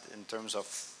Asad in terms of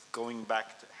going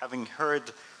back to having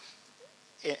heard,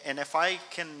 and if I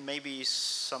can maybe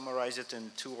summarize it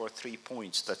in 2 or 3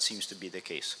 points, that seems to be the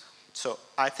case. So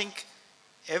I think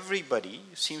everybody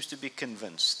seems to be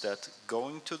convinced that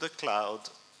going to the cloud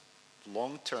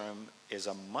long term is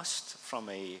a must from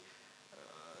a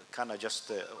kind of just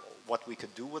what we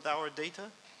could do with our data.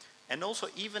 And also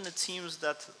even it seems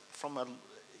that from a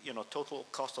total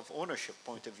cost of ownership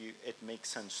point of view, it makes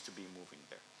sense to be moving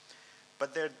there.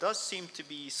 But there does seem to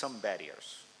be some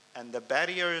barriers. And the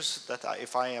barriers that,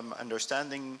 if I am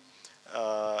understanding,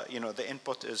 the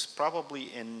input is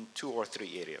probably in 2 or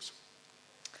 3 areas.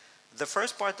 The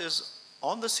first part is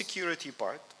on the security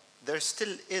part, there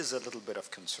still is a little bit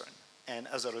of concern. And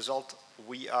as a result,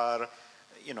 we are,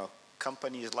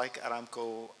 companies like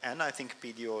Aramco, and I think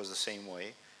PDO is the same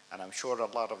way, and I'm sure a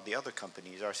lot of the other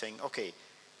companies are saying, okay,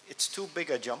 it's too big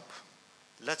a jump.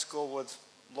 Let's go with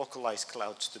localized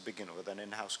clouds to begin with, and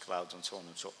in-house clouds and so on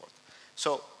and so forth.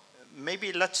 So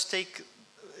maybe let's take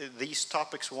these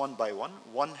topics one by one.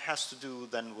 One has to do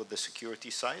then with the security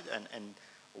side, and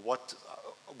what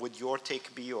would your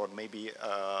take be, or maybe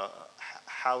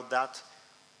how that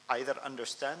either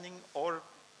understanding or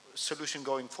solution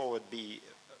going forward be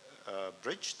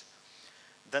bridged.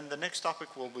 Then the next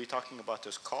topic we'll be talking about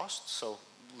is cost. So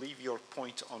leave your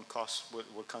point on cost.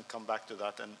 We'll come back to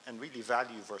that, and really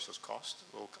value versus cost.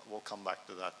 We'll come back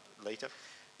to that later.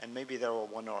 And maybe there are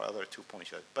 1 or other 2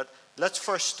 points. But let's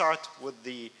first start with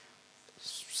the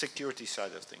security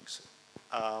side of things.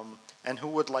 And who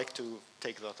would like to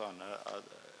take that on?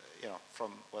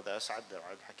 From whether Asad or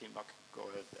Hakim, go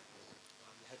ahead.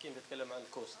 حكيم بيتكلم عن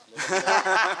الكوست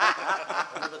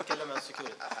انا بتكلم عن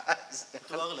السكيورتي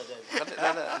انتوا اغلى دايما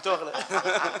لا انتوا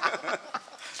اغلى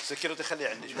security خلي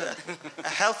عندي شوي. A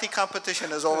healthy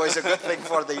competition is always a good thing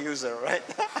for the user, right?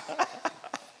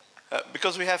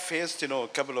 Because we have faced, a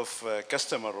couple of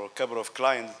customer or a couple of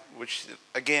clients, which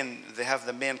again they have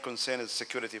the main concern is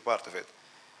security part of it.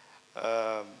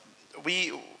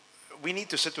 We need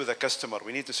to sit with the customer,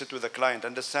 we need to sit with the client,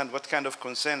 understand what kind of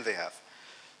concern they have.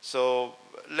 So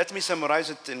let me summarize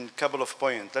it in a couple of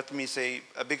points. Let me say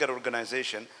a bigger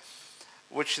organization,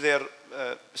 which they're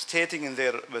stating in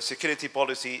their security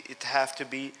policy, it have to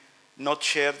be not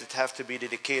shared, it have to be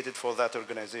dedicated for that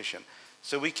organization.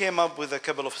 So we came up with a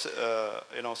couple of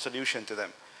solutions to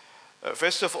them.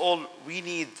 First of all, we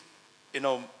need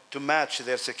to match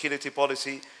their security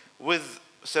policy with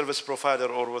service provider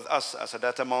or with us as a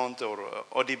data mount or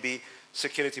ODB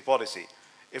security policy.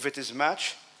 If it is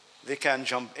matched, they can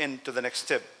jump into the next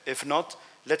step. If not,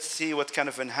 let's see what kind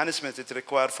of enhancement it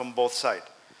requires from both sides.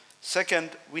 Second,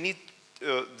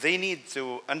 they need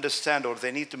to understand, or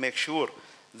they need to make sure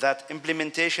that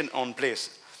implementation on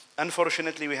place.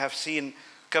 Unfortunately, we have seen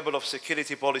a couple of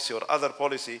security policy or other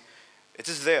policy. It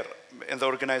is there in the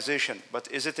organization,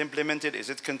 but is it implemented? Is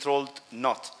it controlled?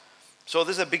 Not. So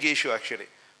this is a big issue actually.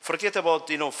 Forget about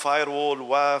firewall,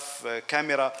 WAF,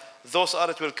 camera. Those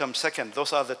it will come second.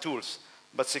 Those are the tools.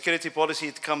 But security policy,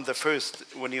 it comes the first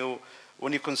when you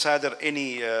consider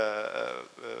any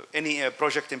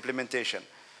project implementation.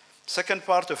 Second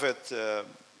part of it,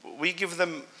 we give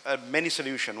them many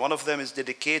solutions. One of them is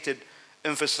dedicated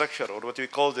infrastructure, or what we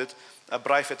called it, a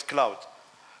private cloud.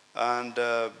 And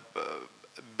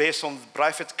based on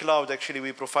private cloud, actually,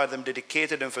 we provide them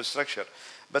dedicated infrastructure.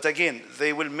 But again,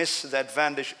 they will miss the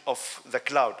advantage of the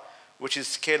cloud, which is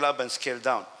scale up and scale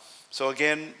down. So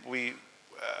again,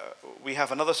 we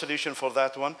have another solution for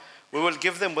that one. We will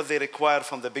give them what they require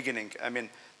from the beginning. I mean,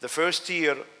 the first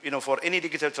year, for any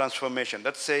digital transformation,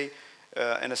 let's say,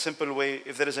 in a simple way,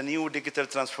 if there is a new digital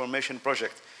transformation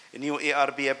project, a new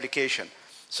ARB application,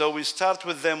 so we start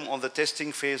with them on the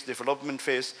testing phase, development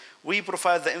phase. We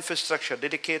provide the infrastructure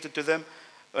dedicated to them,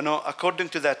 according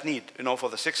to that need, for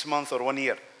the 6 months or 1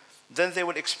 year. Then they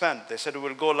will expand. They said we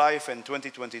will go live in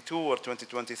 2022 or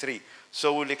 2023.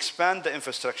 So we'll expand the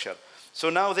infrastructure. So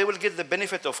now they will get the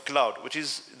benefit of cloud, which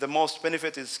is the most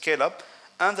benefit is scale up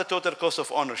and the total cost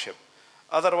of ownership.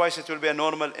 Otherwise, it will be a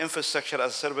normal infrastructure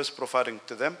as a service providing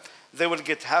to them. They will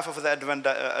get half of the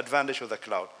advantage of the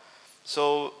cloud.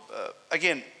 So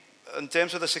again, in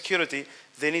terms of the security,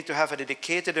 they need to have a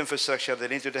dedicated infrastructure. They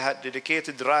need to have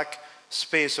dedicated rack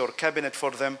space or cabinet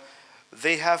for them.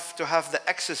 They have to have the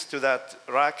access to that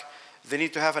rack. They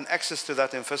need to have an access to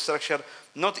that infrastructure.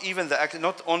 Not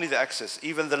only the access,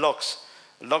 even the locks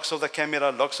of the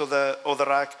camera, locks of the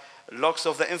rack, locks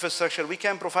of the infrastructure. We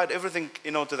can provide everything,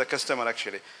 to the customer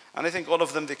actually. And I think all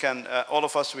of them, all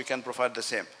of us, we can provide the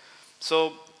same.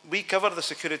 So we cover the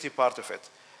security part of it.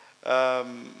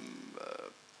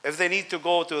 If they need to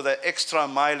go to the extra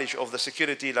mileage of the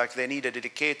security, like they need a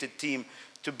dedicated team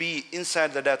to be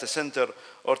inside the data center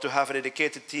or to have a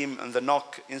dedicated team and the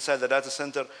NOC inside the data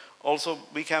center, also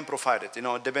we can provide it.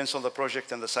 It depends on the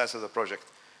project and the size of the project.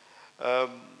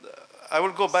 I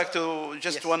will go back to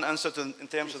just one answer in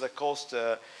terms of the cost.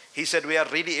 He said we are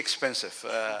really expensive,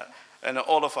 and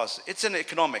all of us. It's an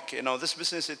economic, this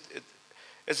business,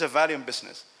 it's a volume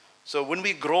business. So when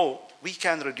we grow, we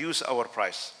can reduce our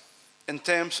price in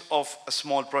terms of a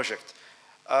small project.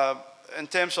 In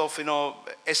terms of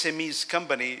SMEs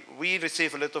company, we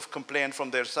receive a lot of complaint from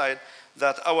their side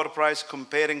that our price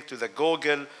comparing to the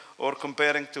Google or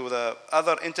comparing to the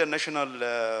other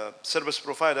international service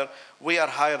provider, we are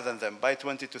higher than them by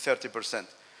 20 to 30%.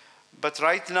 But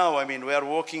right now, we are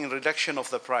working in reduction of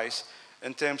the price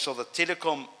in terms of the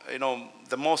telecom.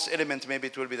 The most element maybe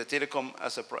it will be the telecom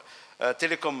as a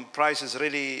telecom price is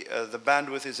really the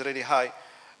bandwidth is really high.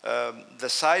 The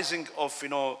sizing of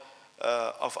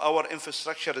our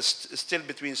infrastructure is still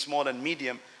between small and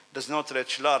medium, does not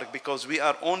reach large because we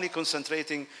are only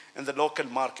concentrating in the local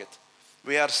market.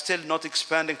 We are still not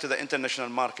expanding to the international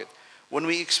market. When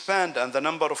we expand and the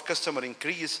number of customers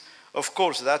increase, of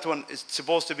course, that one is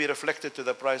supposed to be reflected to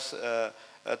the price to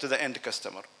the end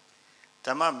customer.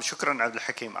 Tamam, shukran Abdul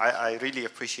Hakim. I really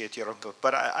appreciate your input.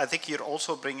 But I think you're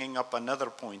also bringing up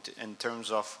another point in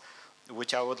terms of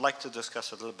which I would like to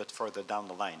discuss a little bit further down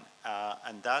the line.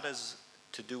 And that is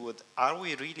to do with, are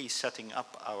we really setting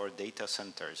up our data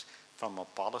centers from a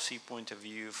policy point of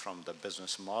view, from the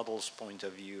business models point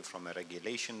of view, from a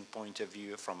regulation point of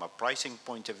view, from a pricing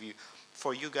point of view,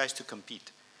 for you guys to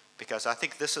compete? Because I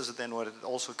think this is then where it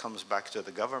also comes back to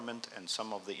the government and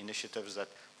some of the initiatives that,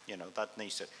 that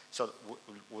needs to. So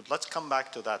let's come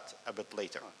back to that a bit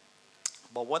later.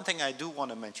 But one thing I do want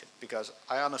to mention, because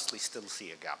I honestly still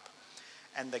see a gap.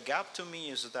 And the gap to me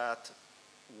is that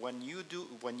when you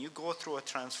go through a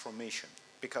transformation,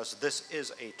 because this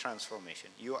is a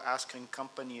transformation, you're asking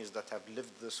companies that have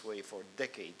lived this way for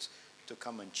decades to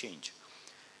come and change.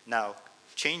 Now,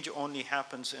 change only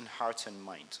happens in hearts and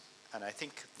minds. And I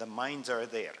think the minds are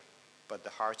there, but the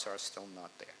hearts are still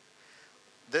not there.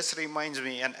 This reminds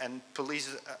me, and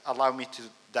please allow me to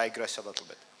digress a little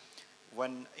bit.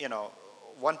 When,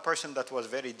 one person that was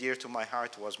very dear to my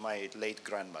heart was my late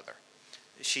grandmother.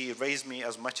 She raised me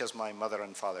as much as my mother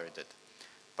and father did.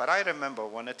 But I remember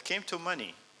when it came to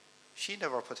money, she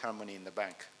never put her money in the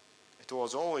bank. It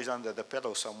was always under the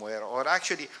pillow somewhere. Or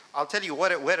actually, I'll tell you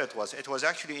where it was. It was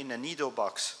actually in a needle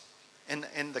box,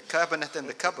 in the cabinet in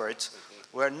the cupboards,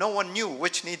 where no one knew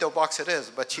which needle box it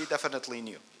is, but she definitely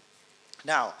knew.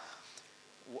 Now,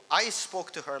 I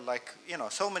spoke to her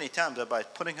so many times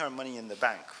about putting her money in the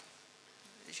bank.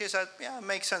 She said, yeah, it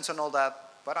makes sense and all that,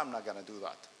 but I'm not going to do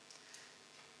that.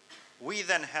 We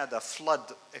then had a flood,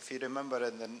 if you remember,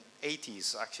 in the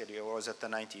 80s, actually, or was it the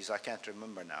 90s? I can't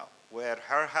remember now, where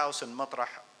her house in Matrah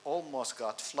almost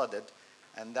got flooded,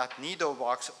 and that needle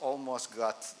box almost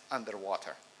got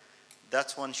underwater.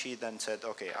 That's when she then said,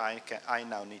 okay, I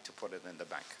now need to put it in the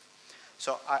bank.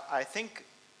 So I think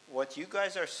what you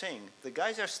guys are saying, the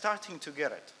guys are starting to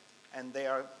get it, and they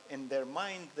are, in their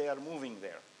mind, they are moving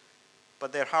there,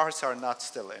 but their hearts are not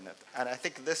still in it. And I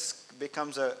think this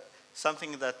becomes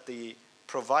something that the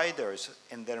providers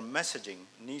in their messaging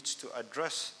needs to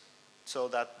address so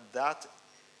that that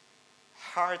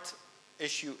heart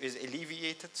issue is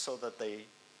alleviated so that they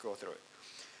go through it.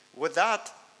 With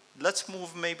that, let's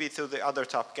move maybe to the other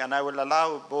topic, and I will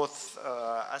allow both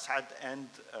Asad and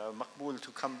Maqbool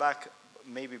to come back,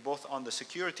 maybe both on the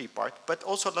security part, but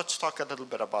also let's talk a little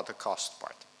bit about the cost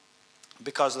part.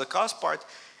 Because the cost part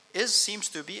seems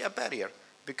to be a barrier,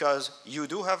 because you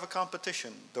do have a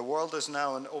competition. The world is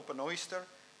now an open oyster,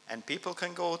 and people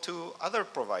can go to other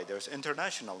providers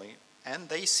internationally, and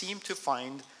they seem to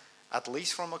find, at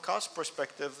least from a cost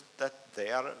perspective, that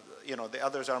they are, you know, the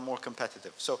others are more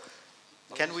competitive. So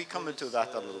can we come into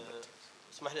that a little bit?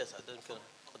 اسمح لي اسعد يمكن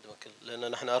اقدمك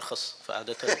لان نحن ارخص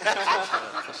فعاده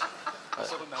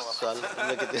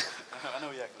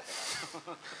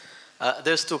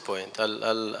there's 2 points.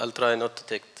 I'll try not to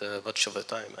take much of the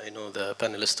time. I know the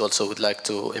panelists also would like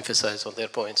to emphasize on their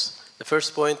points. The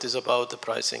first point is about the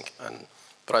pricing and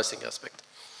pricing aspect.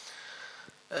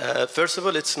 First of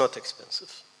all, it's not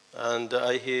expensive, and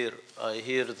I hear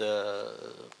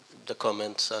the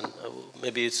comments, and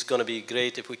maybe it's going to be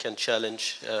great if we can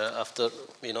challenge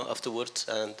afterwards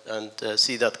and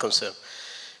see that concern.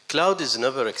 Cloud is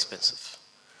never expensive.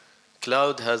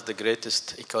 Cloud has the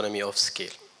greatest economy of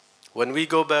scale. When we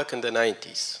go back in the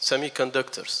 90s,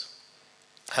 semiconductors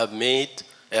have made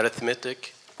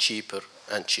arithmetic cheaper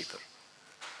and cheaper.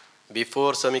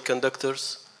 Before semiconductors,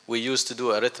 we used to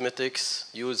do arithmetics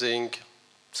using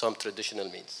some traditional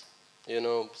means. You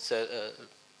know,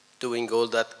 doing all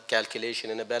that calculation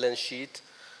in a balance sheet.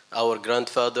 Our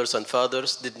grandfathers and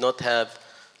fathers did not have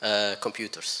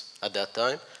computers at that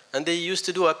time, and they used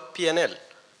to do a P&L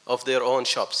of their own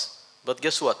shops. But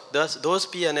guess what? Those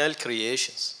P&L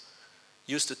creations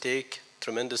used to take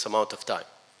tremendous amount of time.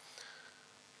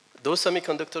 Those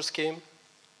semiconductors came,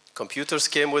 computers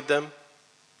came with them.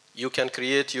 You can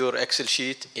create your Excel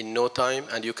sheet in no time,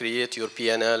 and you create your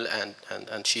P&L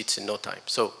and sheets in no time.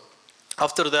 So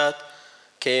after that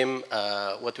came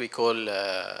what we call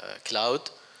cloud.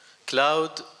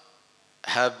 Cloud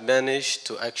have managed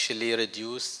to actually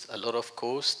reduce a lot of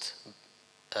cost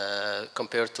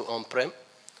compared to on-prem.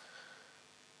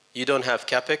 You don't have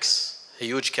CapEx,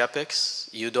 huge CapEx.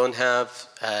 You don't have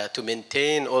to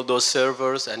maintain all those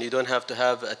servers, and you don't have to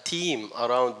have a team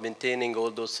around maintaining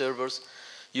all those servers.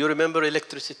 You remember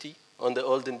electricity on the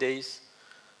olden days?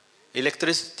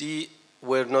 Electricity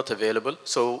were not available,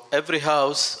 so every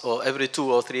house or every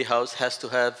 2 or 3 houses has to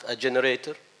have a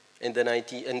generator in the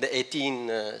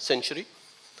 18th century.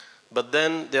 But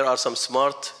then there are some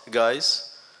smart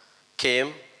guys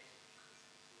came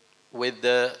with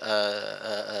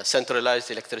the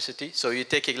centralized electricity. So you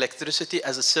take electricity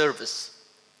as a service,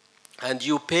 and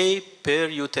you pay per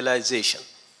utilization,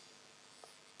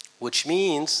 which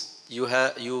means you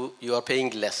are paying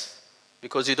less,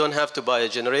 because you don't have to buy a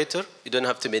generator, you don't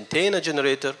have to maintain a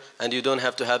generator, and you don't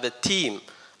have to have a team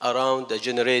around the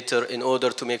generator in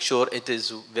order to make sure it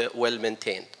is well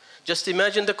maintained. Just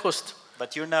imagine the cost.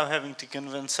 But you're now having to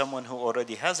convince someone who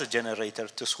already has a generator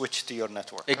to switch to your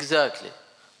network. Exactly.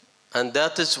 And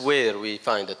that is where we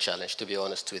find a challenge, to be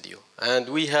honest with you. And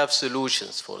we have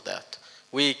solutions for that.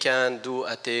 We can do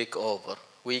a takeover.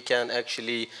 We can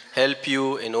actually help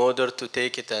you in order to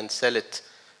take it and sell it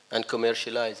and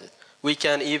commercialize it. We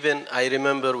can even, I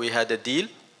remember we had a deal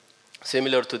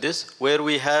similar to this, where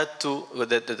we had to,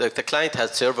 the client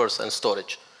had servers and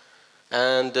storage.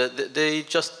 And they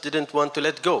just didn't want to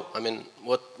let go. I mean,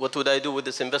 what would I do with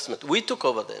this investment? We took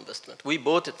over the investment. We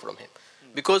bought it from him.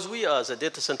 Because we as a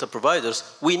data center providers,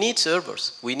 we need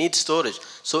servers, we need storage.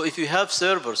 So if you have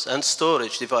servers and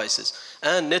storage devices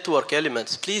and network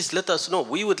elements, please let us know.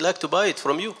 We would like to buy it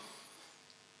from you.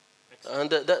 And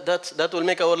that will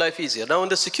make our life easier. Now, in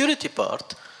the security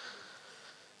part,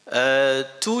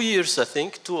 2 years, I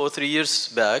think, 2 or 3 years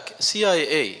back,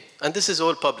 CIA, and this is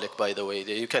all public, by the way,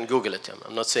 you can Google it.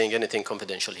 I'm not saying anything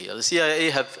confidential here. The CIA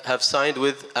have signed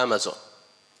with Amazon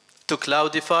to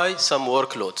cloudify some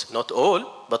workloads. Not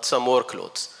all, but some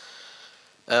workloads.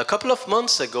 A couple of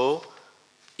months ago,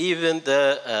 even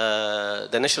the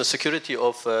national security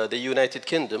of the United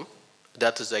Kingdom,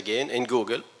 that is again in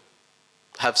Google,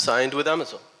 have signed with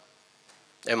Amazon.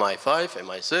 MI5,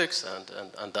 MI6,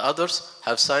 and the others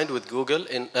have signed with Google,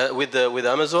 with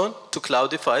Amazon to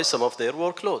cloudify some of their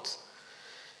workloads.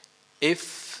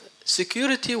 If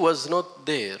security was not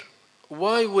there,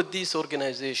 why would these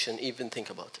organizations even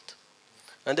think about it?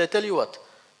 And I tell you what,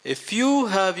 if you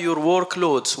have your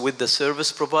workloads with the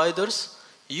service providers,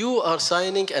 you are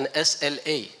signing an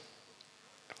SLA.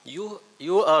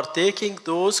 You are taking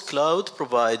those cloud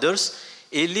providers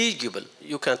illegal.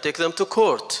 You can take them to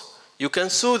court. You can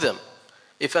sue them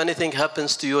if anything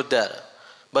happens to your data.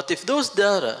 But if those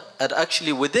data are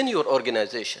actually within your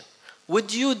organization,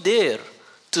 would you dare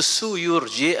to sue your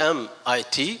GM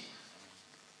IT?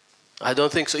 I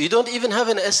don't think so. You don't even have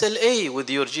an SLA with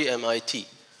your GMIT.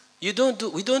 We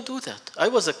don't do that. I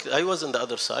was on the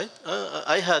other side.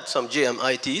 I had some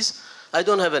GMITs. I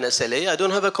don't have an SLA. I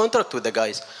don't have a contract with the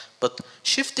guys. But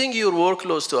shifting your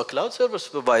workloads to a cloud service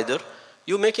provider,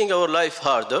 you're making our life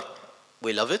harder.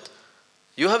 We love it.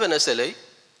 You have an SLA.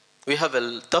 We have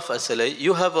a tough SLA.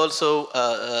 You have also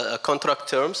contract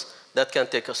terms that can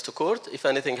take us to court if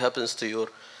anything happens to your.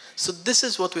 So this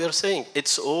is what we are saying.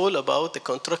 It's all about the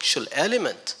contractual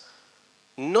element,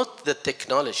 not the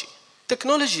technology.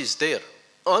 Technology is there,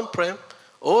 on-prem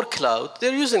or cloud.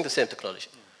 They're using the same technology.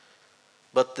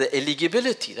 But the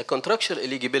eligibility, the contractual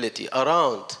eligibility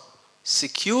around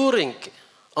securing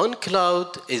on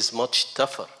cloud is much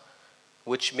tougher,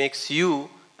 which makes you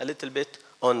a little bit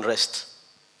on rest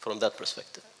from that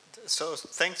perspective. So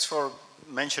thanks for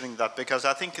mentioning that, because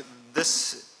I think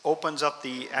this opens up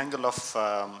the angle of,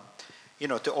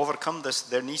 to overcome this,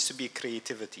 there needs to be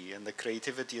creativity. And the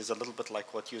creativity is a little bit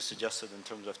like what you suggested in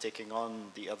terms of taking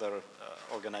on the other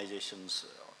organizations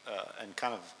and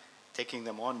kind of taking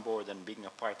them on board and being a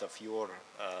part of your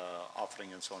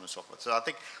offering and so on and so forth. So I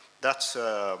think that's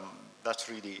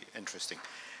really interesting.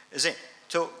 Zain,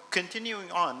 so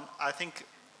continuing on, I think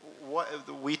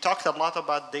we talked a lot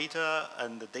about data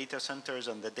and the data centers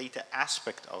and the data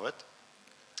aspect of it.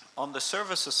 On the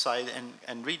services side,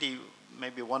 and really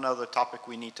maybe one other topic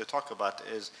we need to talk about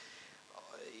is,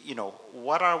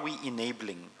 what are we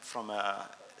enabling from a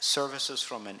services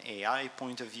from an AI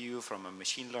point of view, from a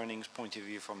machine learning point of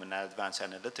view, from an advanced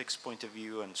analytics point of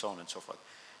view, and so on and so forth.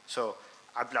 So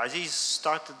Abdulaziz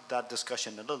started that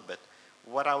discussion a little bit.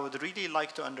 What I would really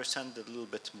like to understand a little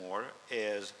bit more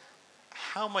is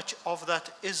how much of that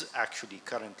is actually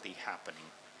currently happening.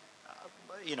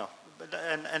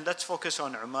 And let's focus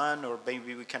on Oman, or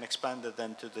maybe we can expand it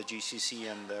then to the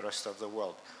GCC and the rest of the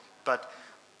world. But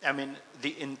I mean,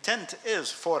 the intent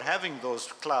is for having those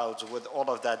clouds with all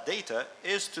of that data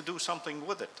is to do something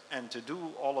with it and to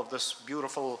do all of this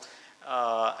beautiful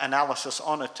analysis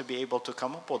on it to be able to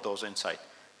come up with those insights.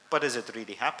 But is it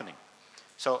really happening?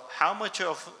 So how much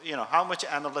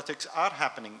analytics are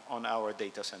happening on our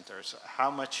data centers? How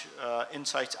much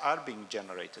insights are being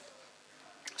generated?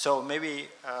 So maybe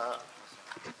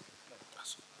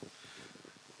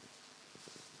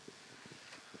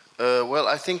well,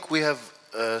 I think we have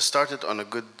started on a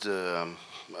good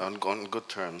on good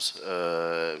terms.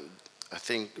 I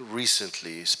think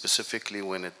recently, specifically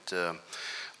when the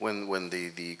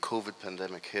COVID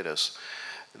pandemic hit us,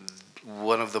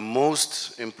 one of the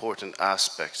most important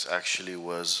aspects actually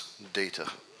was data.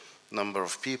 Number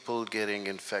of people getting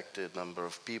infected, number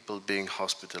of people being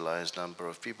hospitalized, number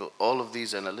of people, all of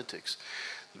these analytics,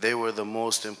 they were the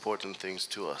most important things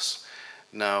to us.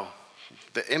 Now,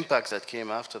 the impact that came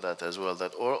after that as well,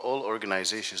 that all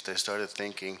organizations, they started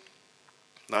thinking,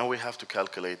 now we have to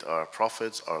calculate our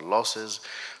profits, our losses,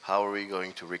 how are we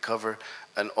going to recover?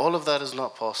 And all of that is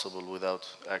not possible without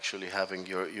actually having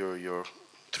your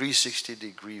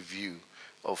 360-degree view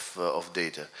of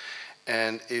data.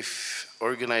 And if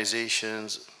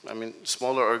organizations, I mean,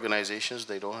 smaller organizations,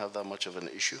 they don't have that much of an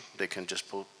issue. They can just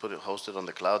put it hosted on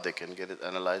the cloud. They can get it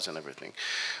analyzed and everything.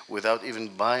 Without even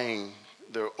buying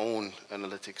their own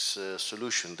analytics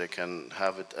solution, they can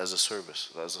have it as a service,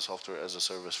 as a software as a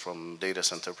service from data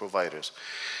center providers.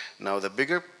 Now, the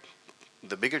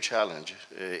bigger challenge,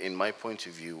 in my point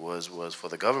of view, was for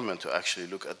the government to actually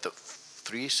look at the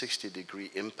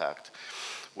 360-degree impact,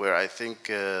 where I think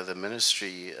the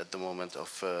ministry at the moment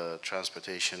of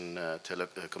transportation,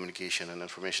 telecommunication and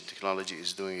information technology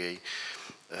is doing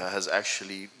has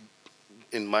actually,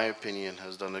 in my opinion,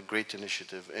 has done a great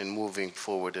initiative in moving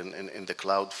forward in the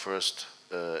cloud first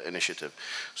initiative,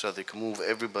 so that they can move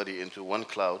everybody into one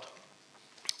cloud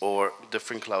or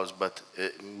different clouds, but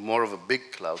more of a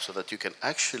big cloud, so that you can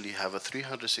actually have a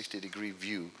 360-degree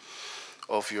view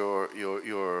of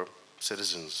your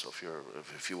citizens, of your,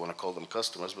 if you want to call them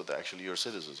customers, but they're actually your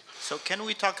citizens. So can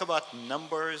we talk about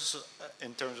numbers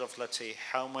in terms of, let's say,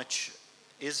 how much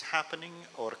is happening,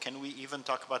 or can we even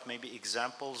talk about maybe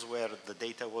examples where the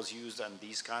data was used and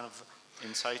these kind of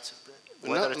insights,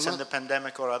 whether it's in the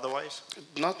pandemic or otherwise?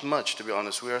 Not much, to be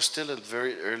honest. We are still at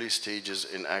very early stages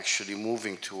in actually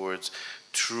moving towards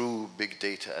true big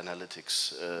data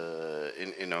analytics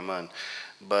in Oman.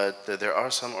 But there are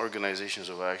some organizations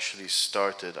who have actually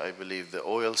started. I believe the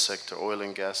oil sector, oil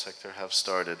and gas sector have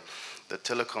started. The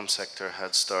telecom sector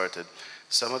had started.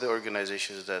 Some of the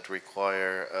organizations that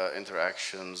require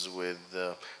interactions with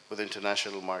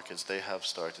international markets, they have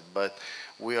started. But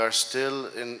we are still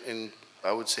in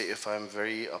I would say if I'm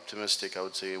very optimistic, I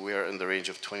would say we are in the range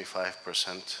of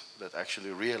 25% that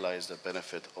actually realize the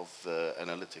benefit of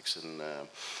analytics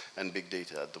and big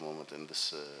data at the moment in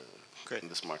this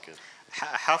market.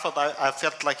 Hafid, I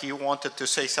felt like you wanted to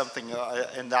say something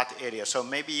in that area. So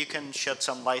maybe you can shed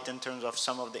some light in terms of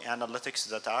some of the analytics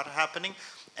that are happening,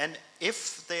 and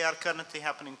if they are currently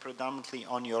happening predominantly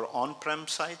on your on-prem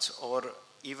sites or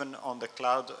even on the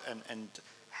cloud, and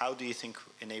how do you think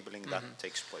enabling that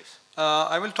takes place?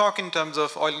 I will talk in terms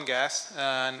of oil and gas.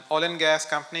 And oil and gas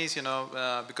companies,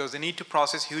 because they need to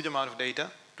process huge amount of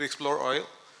data to explore oil,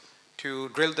 to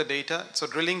drill the data. So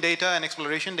drilling data and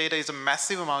exploration data is a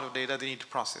massive amount of data they need to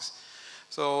process.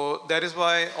 So that is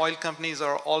why oil companies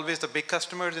are always the big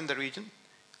customers in the region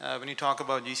when you talk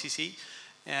about GCC.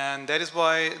 And that is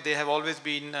why they have always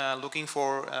been looking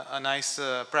for a nice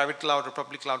private cloud or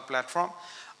public cloud platform.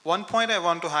 One point I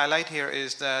want to highlight here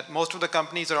is that most of the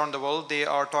companies around the world, they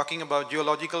are talking about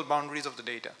geological boundaries of the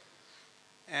data.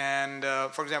 And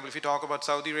for example, if you talk about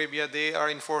Saudi Arabia, they are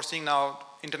enforcing now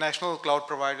international cloud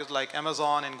providers like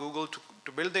Amazon and Google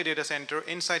to build their data center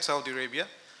inside Saudi Arabia.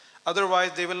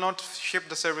 Otherwise, they will not ship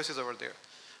the services over there.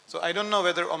 So I don't know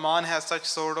whether Oman has such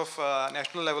sort of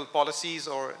national level policies,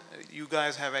 or you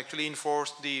guys have actually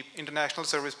enforced the international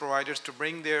service providers to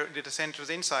bring their data centers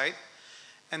inside.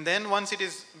 And then once it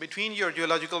is between your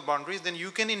geological boundaries, then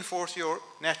you can enforce your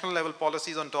national level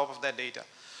policies on top of that data.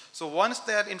 So once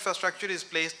that infrastructure is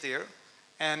placed there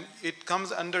and it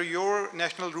comes under your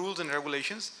national rules and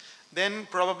regulations, then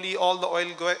probably all the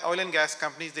oil and gas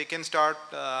companies, they can start,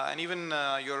 and even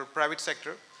your private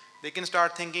sector, they can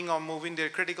start thinking of moving their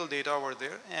critical data over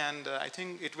there. And I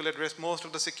think it will address most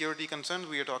of the security concerns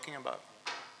we are talking about.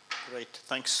 Great,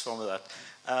 thanks for that.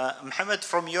 Mohammed,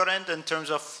 from your end, in terms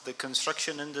of the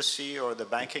construction industry or the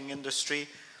banking industry,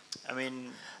 I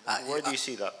mean, where do you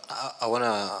see that? I want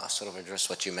to sort of address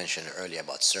what you mentioned earlier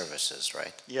about services,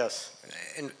 right? Yes.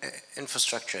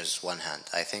 Infrastructure is one hand.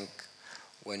 I think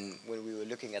when we were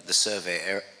looking at the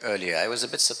survey earlier, I was a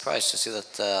bit surprised to see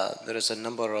that there is a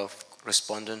number of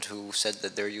respondents who said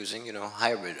that they're using,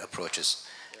 hybrid approaches.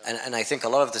 Yeah. And I think a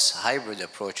lot of this hybrid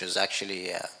approach is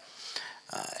actually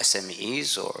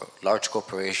SMEs or large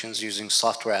corporations using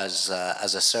software as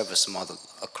a service model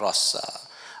across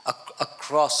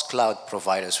cloud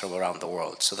providers from around the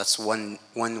world. So that's one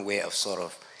way of sort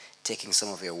of taking some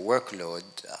of your workload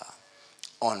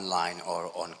online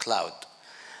or on cloud.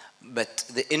 But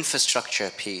the infrastructure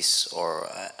piece,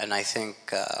 and I think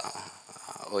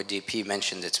ODP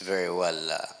mentioned it very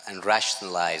well, and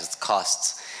rationalized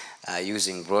costs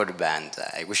using broadband.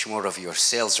 I wish more of your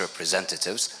sales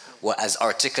representatives were as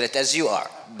articulate as you are,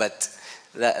 but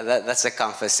that's a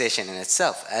conversation in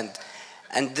itself.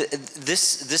 And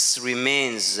this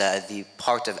remains the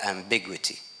part of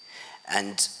ambiguity.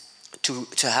 And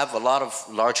to have a lot of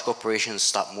large corporations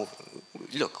stop moving,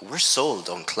 look, we're sold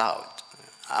on cloud.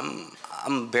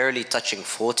 I'm barely touching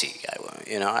 40.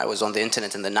 I was on the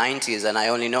internet in the 90s, and I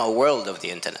only know a world of the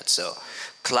internet. So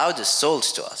cloud is sold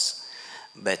to us.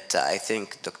 But I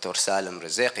think Dr. Salim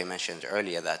Rizaqi mentioned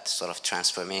earlier that sort of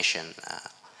transformation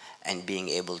and being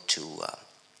able to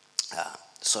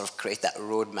sort of create that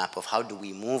roadmap of how do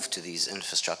we move to these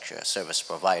infrastructure service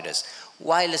providers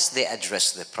whilst they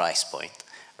address the price point,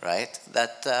 right?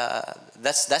 That's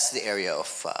the area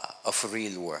of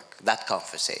real work, that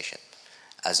conversation,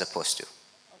 as opposed to.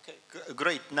 Okay,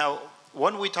 great. Now,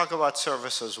 when we talk about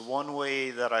services, one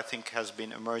way that I think has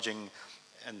been emerging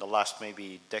in the last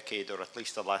maybe decade, or at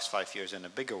least the last 5 years in a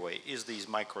bigger way, is these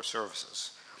microservices.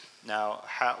 Now,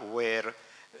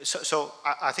 so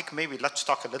I think maybe let's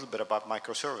talk a little bit about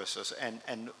microservices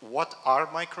and what are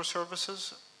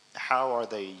microservices? How are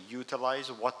they utilized?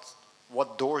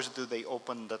 What doors do they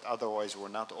open that otherwise were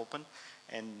not open?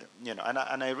 And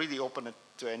and I really open it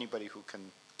to anybody who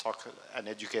can talk and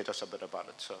educate us a bit about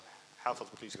it. So, Hafid,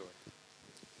 please go ahead.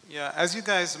 Yeah, as you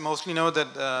guys mostly know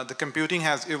that the computing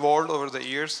has evolved over the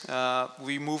years.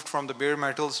 We moved from the bare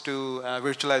metals to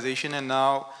virtualization, and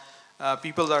now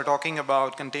people are talking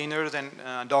about containers and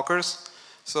Dockers.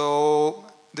 So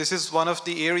this is one of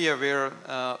the area where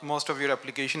most of your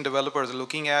application developers are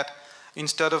looking at.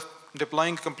 Instead of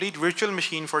deploying a complete virtual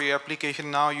machine for your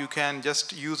application, now you can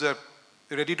just use a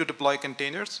ready-to-deploy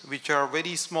containers, which are a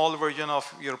very small version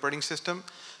of your operating system.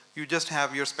 You just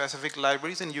have your specific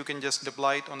libraries and you can just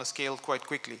deploy it on a scale quite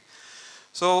quickly.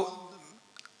 So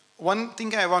one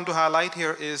thing I want to highlight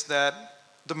here is that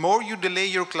the more you delay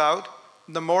your cloud,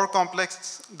 the more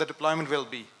complex the deployment will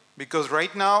be. Because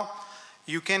right now,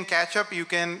 you can catch up, you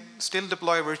can still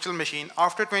deploy a virtual machine.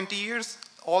 After 20 years,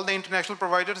 all the international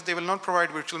providers, they will not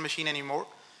provide virtual machine anymore.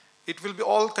 it will be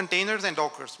all containers and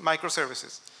Dockers,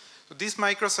 microservices. So these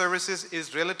microservices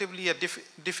is relatively a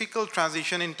difficult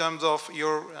transition in terms of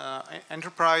your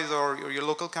enterprise or your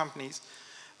local companies,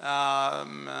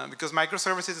 because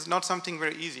microservices is not something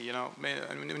very easy. You know,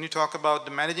 when you talk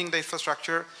about managing the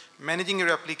infrastructure, managing your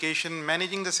application,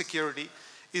 managing the security,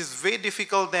 is way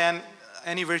difficult than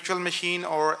any virtual machine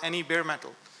or any bare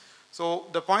metal. So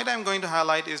the point I'm going to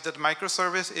highlight is that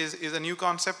microservice is a new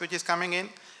concept which is coming in,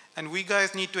 and we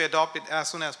guys need to adopt it as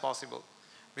soon as possible,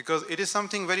 because it is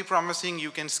something very promising.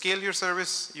 You can scale your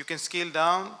service, you can scale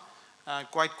down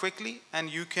quite quickly, and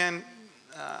you can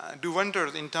do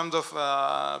wonders in terms of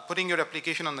putting your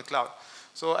application on the cloud.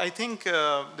 So I think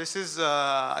this is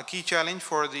a key challenge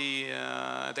for the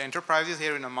enterprises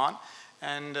here in Oman,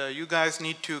 and you guys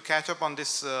need to catch up on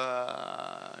this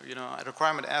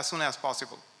requirement as soon as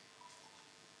possible.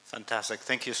 Fantastic,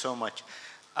 thank you so much.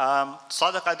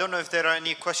 Sadiq, I don't know if there are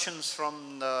any questions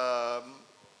from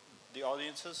the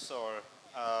audiences or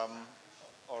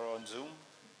on Zoom.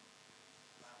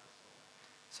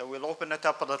 So we'll open it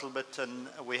up a little bit, and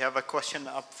we have a question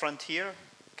up front here.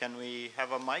 Can we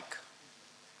have a mic?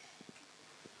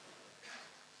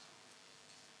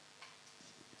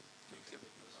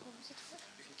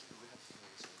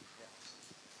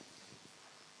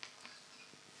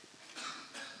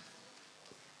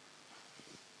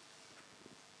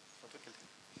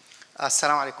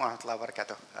 Assalamu alaikum wa rahmatullahi wa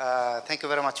barakatuh. Thank you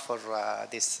very much for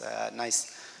this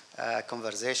nice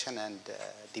conversation and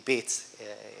debates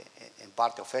in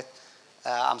part of it.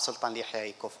 I'm Sultan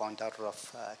Lihya, co-founder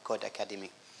of Code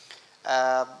Academy.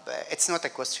 It's not a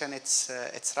question,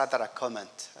 it's rather a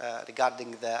comment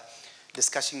regarding the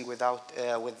discussion with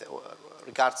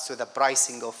regards to the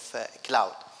pricing of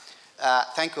cloud.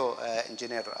 Thank you,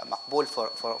 Engineer Maqbool,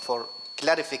 for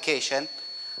clarification,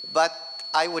 but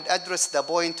I would address the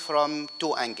point from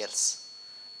two angles.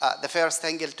 The first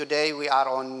angle, today we are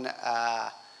on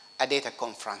a data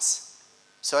conference.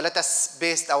 So let us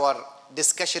base our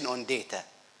discussion on data.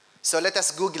 So let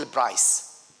us Google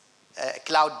price,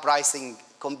 cloud pricing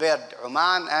compared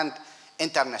Oman and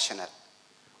international.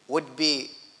 Would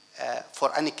be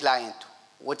for any client,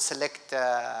 would select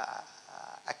a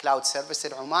cloud service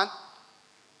in Oman?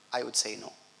 I would say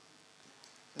no.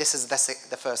 This is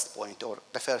the first point, or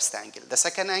the first angle. The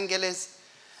second angle is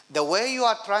the way you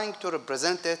are trying to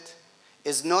represent it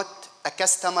is not a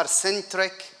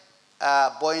customer-centric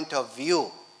point of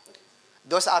view.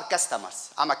 Those are customers.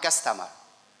 I'm a customer.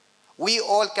 We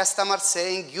all customers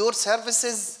saying your service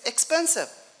is expensive.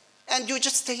 And you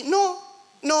just say, no,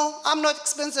 I'm not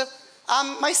expensive.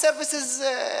 My service is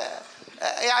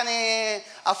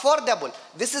affordable.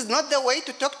 This is not the way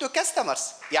to talk to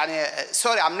customers.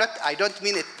 Sorry, I don't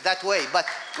mean it that way, but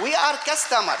we are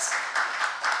customers.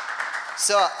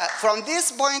 So from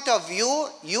this point of view,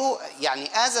 you,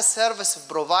 as a service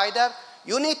provider,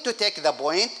 you need to take the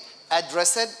point,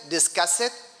 address it, discuss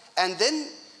it, and then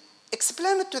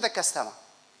explain it to the customer.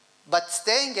 But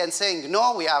staying and saying,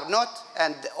 no, we are not,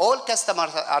 and all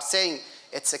customers are saying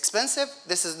it's expensive,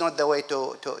 this is not the way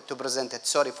to present it.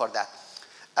 Sorry for that.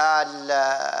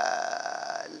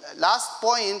 Last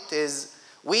point is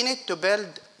we need to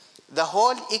build the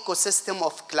whole ecosystem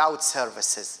of cloud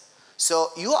services.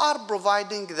 So you are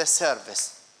providing the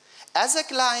service. As a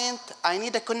client, I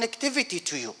need a connectivity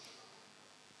to you.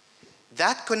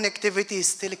 That connectivity is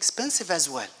still expensive as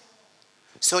well.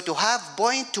 So to have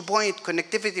point-to-point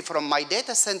connectivity from my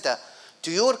data center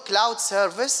to your cloud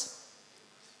service,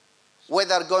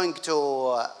 whether going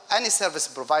to any service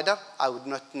provider, I would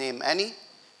not name any,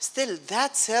 still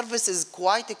that service is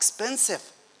quite expensive.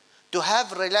 To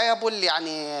have reliable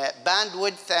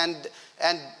bandwidth and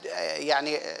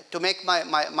to make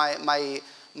my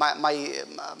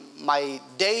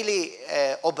daily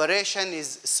operation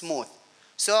is smooth.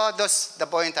 So that's the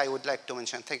point I would like to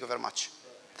mention. Thank you very much.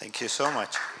 Thank you so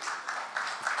much.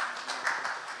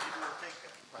 We'll take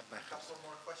a couple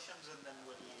more questions and then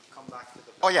we'll come back to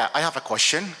the... Oh yeah, I have a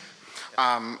question.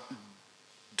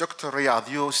 Dr. Riyadh,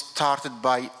 you started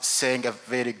by saying a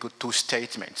very good two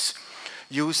statements.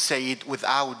 You said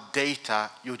without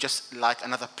data, you're just like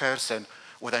another person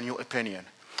with a new opinion.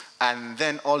 And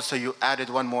then also you added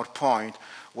one more point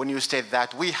when you said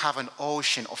that we have an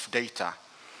ocean of data.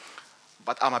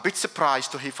 But I'm a bit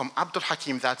surprised to hear from Abdul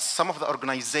Hakim that some of the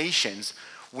organizations,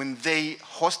 when they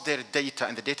host their data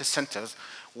in the data centers,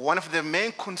 one of their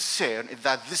main concerns is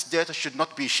that this data should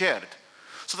not be shared.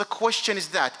 So the question is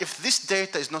that if this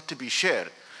data is not to be shared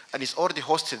and is already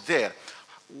hosted there,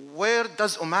 where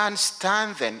does Oman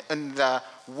stand then in the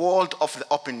world of the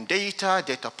open data,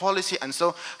 data policy, and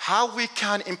so how we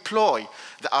can employ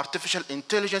the artificial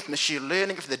intelligence, machine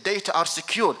learning if the data are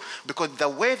secured, because the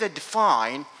way they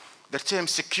define the term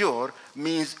secure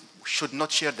means we should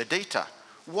not share the data.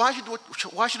 Why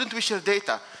shouldn't we share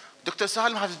data? Dr.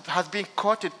 Salim has been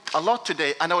quoted a lot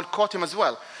today, and I will quote him as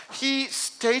well. He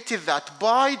stated that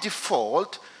by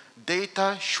default,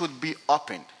 data should be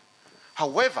open.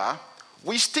 However,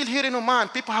 we still here in Oman,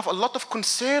 people have a lot of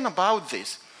concern about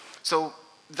this. So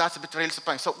that's a bit really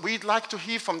surprising. So we'd like to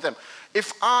hear from them.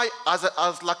 If I,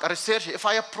 as like a researcher, if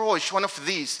I approach one of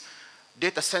these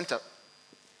data centers,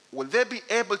 will they be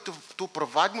able to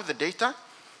provide me with the data?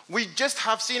 We just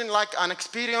have seen like an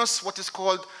experience, what is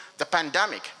called the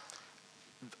pandemic.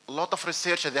 A lot of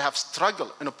researchers, they have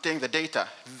struggled in obtaining the data.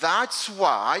 That's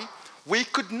why we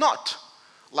could not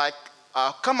like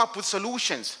come up with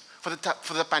solutions for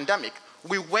the pandemic.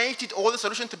 We waited all the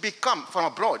solutions to come from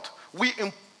abroad. We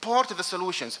imported the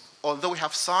solutions, although we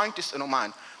have scientists in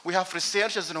Oman. We have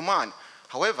researchers in Oman.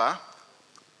 However,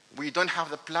 we don't have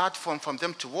the platform for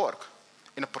them to work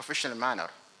in a professional manner.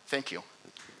 Thank you.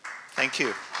 Thank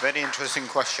you. Very interesting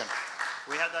question.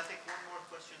 We had, I think, one more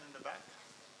question in the back.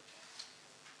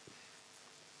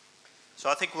 So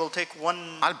I think we'll take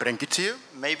one. I'll bring it to you.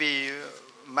 Maybe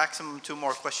maximum 2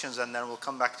 more questions, and then we'll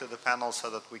come back to the panel so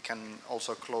that we can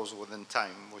also close within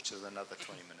time, which is another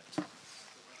 20 minutes.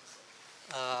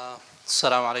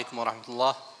 Assalamu alaikum wa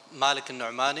rahmatullah. Malik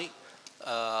al-Nu'mani.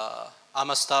 I'm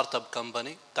a startup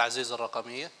company, تعزيز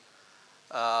الرقمية.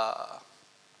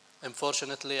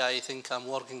 Unfortunately, I think I'm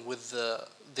working with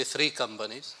the 3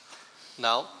 companies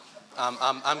now.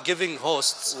 I'm giving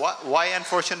hosts. Why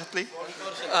unfortunately?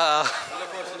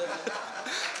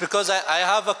 Because I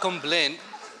have a complaint.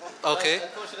 Okay.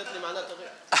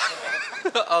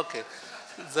 Okay.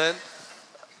 Then,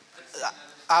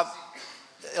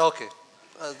 okay.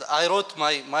 I wrote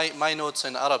my notes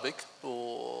in Arabic.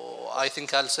 I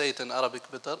think I'll say it in Arabic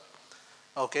better.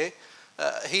 Okay.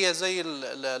 هي زي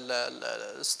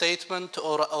statement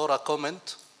or a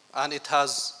comment, and it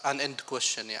has an end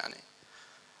question يعني.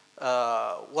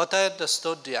 What I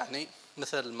understood يعني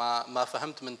مثل ما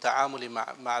فهمت من تعاملي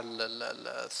مع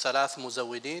الثلاث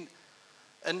مزودين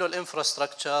انه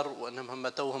الانفراستراكشر وانهم هم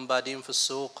توهم بادين في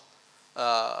السوق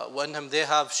وانهم they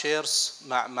have shares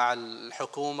مع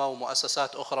الحكومه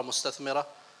ومؤسسات اخرى مستثمره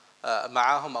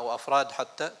معاهم او افراد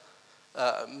حتى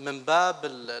من باب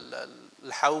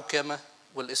الحوكمه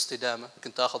والاستدامه.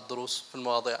 كنت اخذ دروس في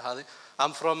المواضيع هذه.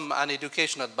 I'm from an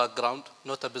educational background,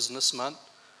 not a businessman.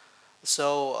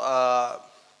 So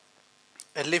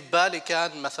اللي في بالي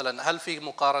كان مثلا هل في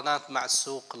مقارنات مع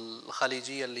السوق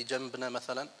الخليجيه اللي جنبنا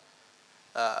مثلا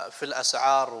في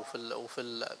الاسعار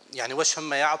وفي يعني وش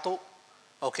هم يعطوا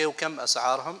اوكي وكم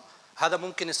اسعارهم. هذا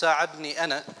ممكن يساعدني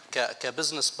انا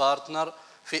كبزنس بارتنر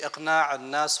في اقناع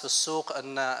الناس في السوق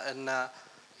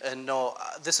انه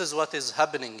this is what is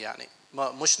happening يعني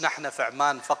مش نحن في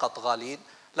عمان فقط غاليين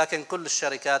لكن كل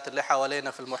الشركات اللي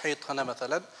حوالينا في المحيط هنا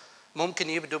مثلا ممكن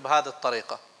يبدوا بهذه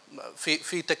الطريقه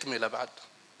في تكمله بعد.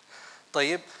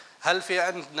 طيب هل في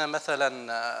عندنا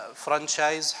مثلا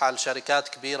فرانشايز حال شركات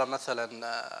كبيره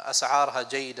مثلا اسعارها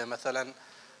جيده مثلا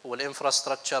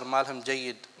والانفراستراكشر مالهم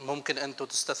جيد ممكن انتم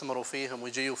تستثمروا فيهم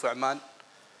ويجيوا في عمان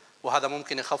وهذا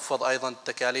ممكن يخفض ايضا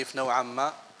التكاليف نوعا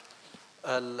ما.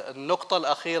 النقطه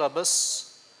الاخيره بس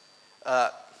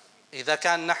اذا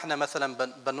كان نحن مثلا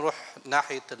بنروح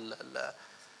ناحيه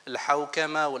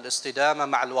الحوكمه والاستدامه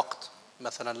مع الوقت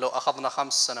مثلا لو اخذنا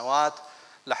 5 سنوات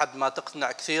لحد ما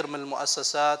تقنع كثير من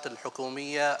المؤسسات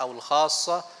الحكوميه او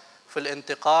الخاصه في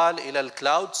الانتقال الى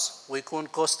الكلاودز ويكون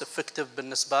كوست افكتيف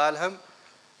بالنسبه لهم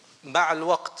مع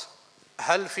الوقت.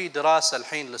 هل في دراسه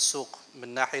الحين للسوق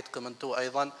من ناحيتكم انتم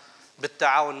ايضا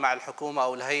بالتعاون مع الحكومه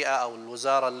او الهيئه او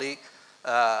الوزاره اللي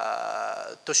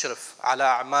تشرف على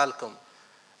اعمالكم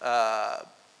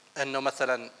انه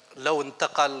مثلا لو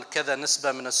انتقل كذا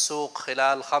نسبه من السوق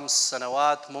خلال 5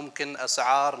 سنوات ممكن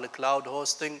اسعار الكلاود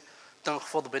هوستنج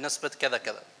تنخفض بنسبه كذا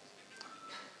كذا؟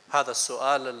 هذا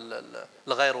السؤال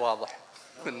الغير واضح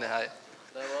في النهايه.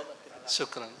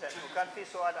 شكرا. وكان في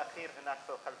سؤال اخير هناك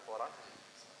في خلف وراك.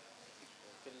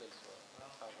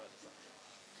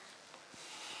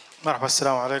 مرحبا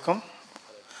السلام عليكم.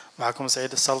 معكم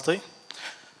سعيد السلطي.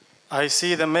 I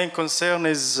see the main concern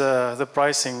is the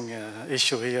pricing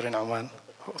issue here in Oman.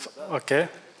 Okay.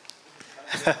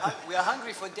 We are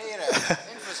hungry for data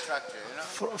infrastructure. You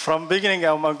know? From beginning,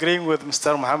 I'm agreeing with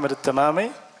Mr. Mohammed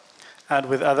Al-Tamami and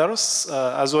with others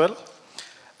as well.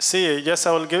 See, yes,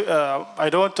 I will give. I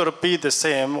don't want to repeat the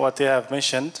same what they have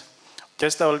mentioned.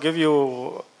 Just I will give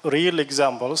you real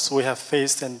examples we have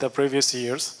faced in the previous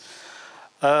years.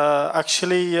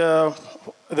 Actually,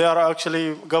 they are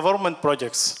actually government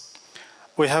projects.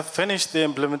 We have finished the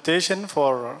implementation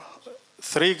for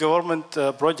 3 government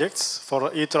projects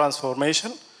for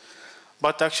e-transformation,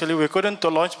 but actually we couldn't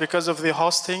launch because of the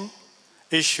hosting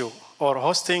issue or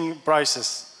hosting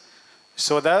prices.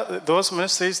 So that those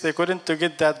ministries, they couldn't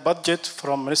get that budget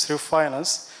from Ministry of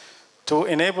Finance to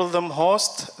enable them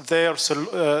host their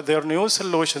new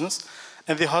solutions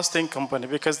in the hosting company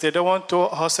because they don't want to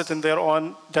host it in their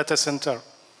own data center.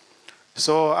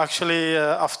 So actually,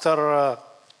 after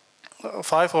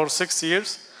 5 or 6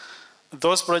 years,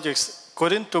 those projects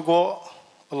couldn't to go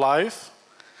live.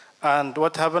 And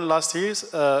what happened last year is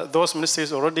those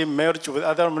ministries already merged with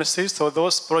other ministries, so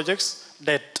those projects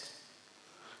dead.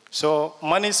 So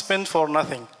money spent for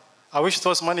nothing. I wish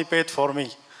those money paid for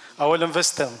me. I will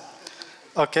invest them.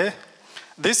 Okay.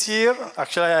 This year,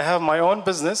 actually, I have my own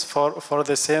business for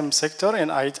the same sector in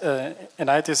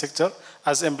IT sector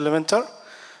as implementer.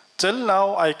 Till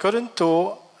now, I couldn't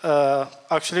do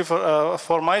actually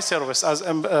for my service as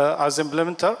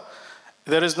implementer.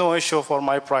 There is no issue for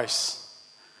my price.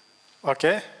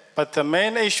 Okay, but the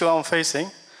main issue I'm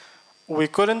facing, we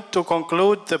couldn't to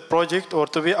conclude the project or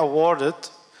to be awarded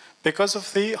because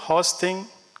of the hosting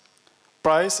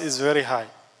price is very high.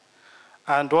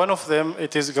 And one of them,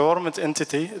 it is government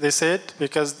entity, they said,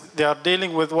 because they are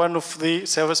dealing with one of the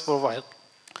service providers,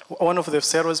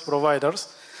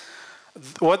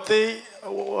 what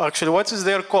is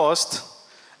their cost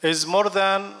is more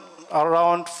than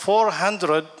around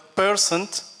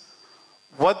 400%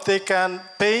 what they can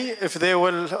pay if they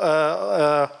will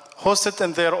host it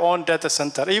in their own data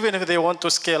center, even if they want to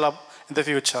scale up in the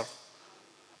future.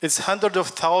 It's hundreds of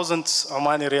thousands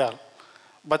Omani Riyal.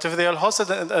 But if they are hosted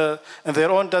in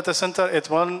their own data center, it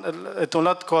will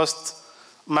not cost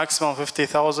maximum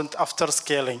 50,000 after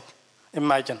scaling,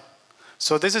 imagine.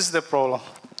 So this is the problem.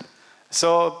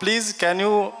 So please, can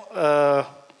you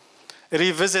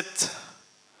revisit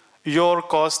your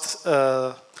cost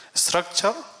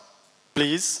structure,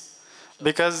 please?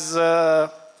 Because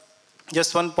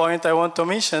just one point I want to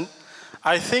mention,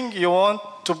 I think you want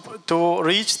to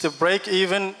reach the break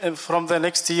even from the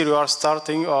next year you are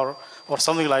starting or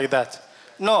something like that.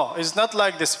 No, it's not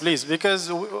like this, please, because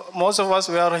most of us,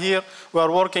 we are here, we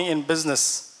are working in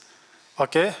business,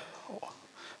 okay?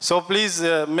 So please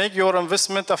make your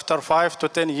investment after 5 to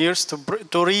 10 years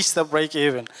to reach the break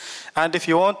even. And if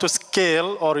you want to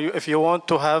scale or if you want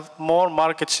to have more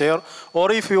market share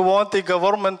or if you want the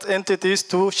government entities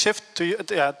to shift to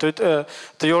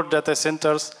your data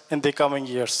centers in the coming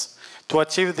years to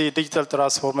achieve the digital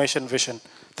transformation vision.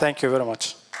 Thank you very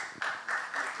much.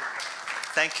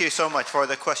 Thank you so much for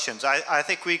the questions. I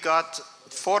think we got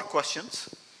 4 questions.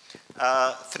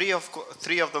 3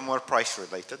 of them were price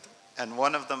related. And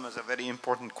one of them is a very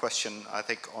important question, I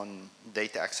think, on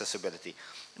data accessibility.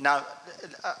 Now,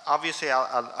 obviously,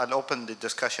 I'll open the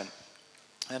discussion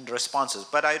and responses.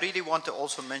 But I really want to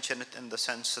also mention it in the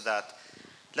sense that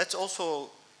let's also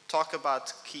talk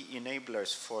about key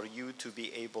enablers for you to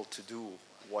be able to do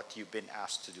what you've been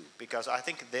asked to do. Because I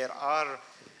think there are,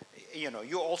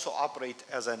 you also operate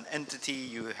as an entity.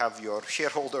 You have your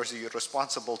shareholders you're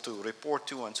responsible to report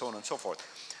to and so on and so forth.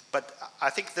 But I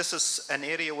think this is an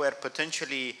area where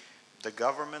potentially the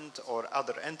government or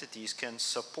other entities can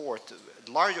support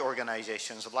large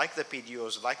organizations like the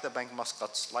PDOs, like the Bank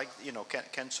Muscats, like,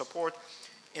 can support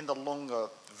in the longer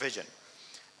vision.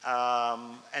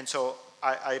 And so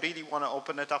I really want to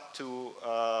open it up to,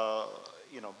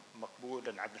 Maqbool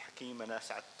and Abdul Hakim and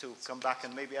Asad to come back,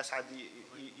 and maybe Asad,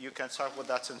 you can start with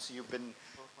that since you've been,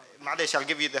 Ma'alesh, I'll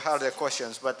give you the harder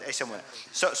questions, but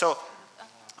so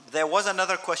there was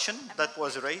another question that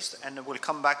was raised, and we'll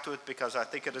come back to it because I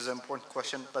think it is an important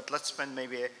question, but let's spend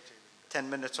maybe 10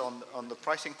 minutes on the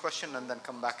pricing question and then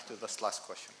come back to this last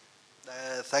question.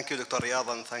 Thank you, Dr. Riyad,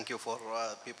 and thank you for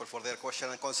people for their question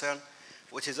and concern,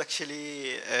 which is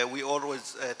actually, we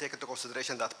always take into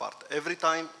consideration that part. Every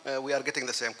time we are getting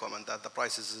the same comment that the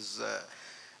prices is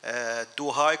too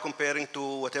high comparing to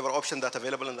whatever option that's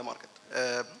available in the market.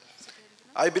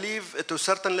 I believe to a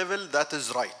certain level that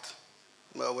is right.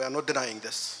 We are not denying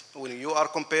this. When you are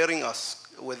comparing us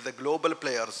with the global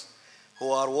players who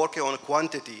are working on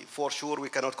quantity, for sure we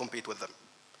cannot compete with them.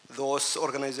 Those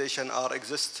organizations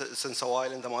exist since a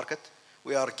while in the market.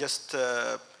 We are just,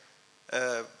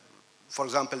 for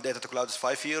example, data to cloud is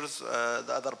 5 years.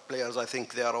 The other players, I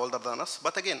think they are older than us.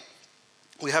 But again,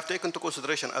 we have taken into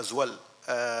consideration as well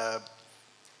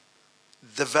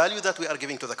the value that we are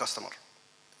giving to the customer.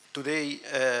 Today,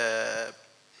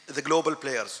 the global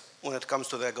players, when it comes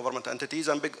to the government entities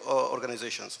and big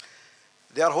organizations,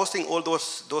 they are hosting all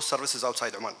those services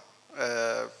outside Oman.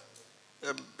 A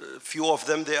few of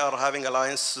them, they are having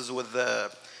alliances with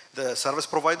the service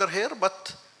provider here,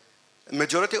 but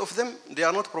majority of them, they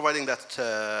are not providing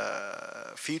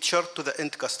that feature to the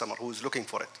end customer who is looking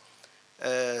for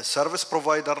it. Service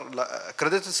provider,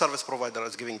 accredited service provider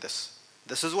is giving this.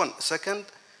 This is one. Second,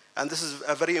 and this is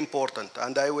very important,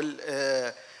 and I will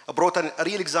brought a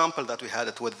real example that we had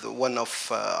it with one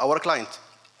of our clients.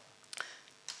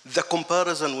 The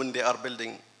comparison when they are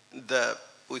building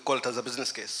we call it as a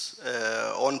business case,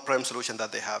 on-prem solution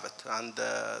that they have it, and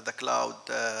the cloud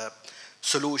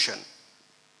solution.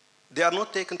 They are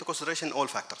not taking into consideration all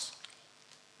factors.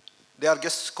 They are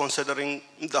just considering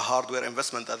the hardware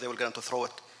investment that they were going to throw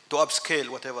it to upscale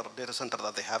whatever data center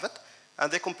that they have it,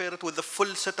 and they compare it with the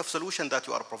full set of solution that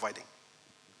you are providing.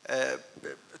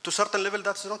 To a certain level,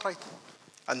 that's not right.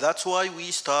 And that's why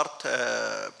we start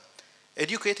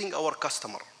educating our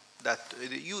customer that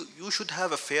you should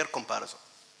have a fair comparison.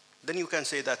 Then you can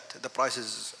say that the price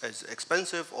is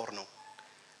expensive or no.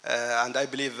 And I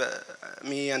believe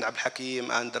me and Abd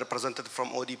Hakim and the representative from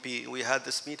ODP, we had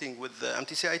this meeting with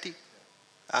MTCIT.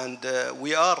 And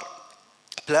we are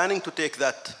planning to take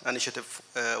that initiative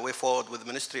way forward with the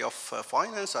Ministry of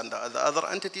Finance and the other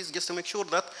entities just to make sure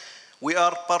that we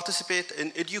are participate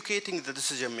in educating the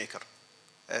decision maker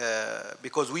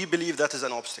because we believe that is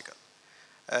an obstacle.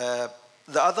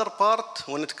 The other part,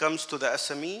 when it comes to the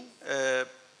SME,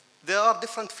 there are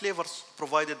different flavors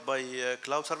provided by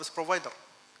cloud service provider.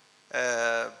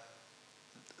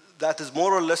 That is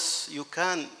more or less, you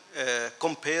can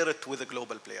compare it with the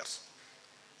global players.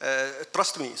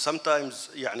 Trust me, sometimes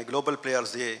global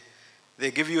players, they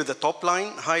give you the top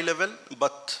line, high level,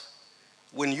 but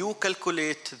when you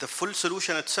calculate the full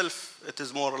solution itself, it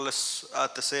is more or less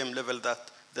at the same level that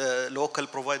the local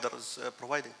provider is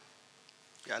providing.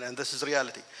 And this is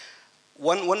reality.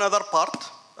 One other part,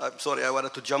 I'm sorry, I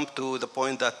wanted to jump to the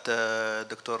point that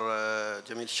Dr.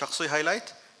 Jamil Shakhsi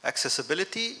highlight,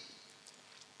 accessibility.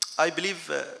 I believe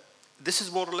this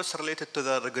is more or less related to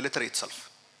the regulatory itself.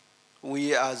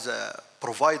 We as a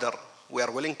provider, we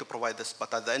are willing to provide this,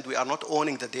 but at the end we are not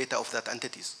owning the data of that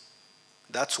entities.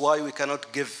 That's why we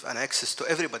cannot give an access to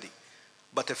everybody.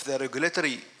 But if the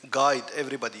regulatory guide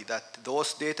everybody that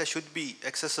those data should be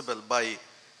accessible by,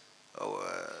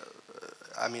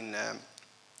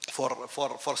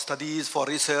 for studies, for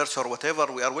research or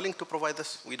whatever, we are willing to provide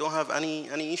this. We don't have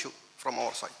any issue from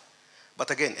our side.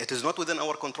 But again, it is not within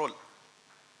our control.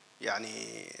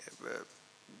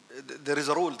 There is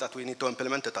a rule that we need to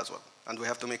implement it as well. And we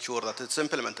have to make sure that it's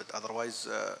implemented. Otherwise,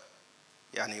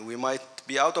 we might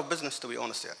be out of business, to be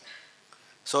honest.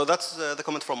 So that's the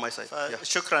comment from my side.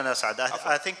 Shukran, Asad.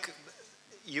 I think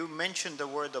you mentioned the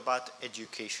word about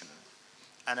education.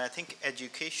 And I think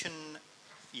education,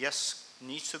 yes,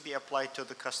 needs to be applied to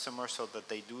the customer so that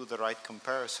they do the right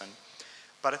comparison.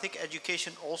 But I think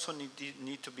education also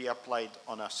need to be applied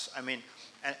on us.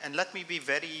 And let me be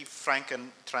very frank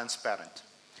and transparent.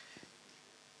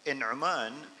 In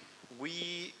Oman,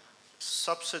 we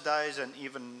subsidize and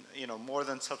even more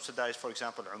than subsidize, for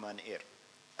example, Oman Air.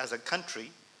 As a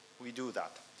country, we do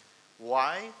that.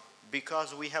 Why?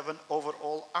 Because we have an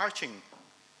overall arching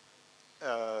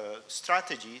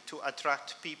strategy to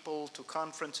attract people to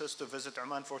conferences, to visit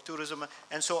Oman for tourism.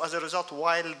 And so as a result,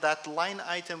 while that line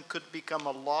item could become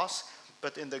a loss,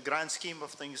 but in the grand scheme of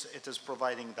things, it is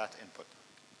providing that input.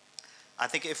 I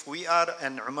think if we are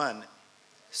in Oman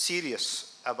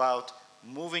serious about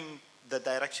moving the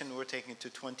direction we're taking to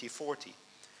 2040,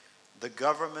 the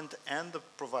government and the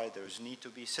providers need to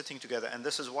be sitting together. And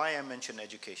this is why I mention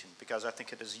education, because I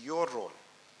think it is your role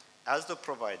as the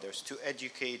providers to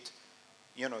educate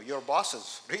your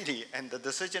bosses, really, and the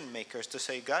decision makers to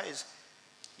say, guys,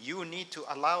 you need to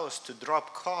allow us to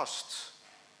drop costs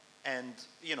and,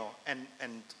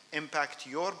 and impact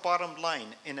your bottom line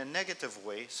in a negative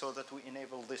way so that we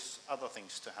enable this other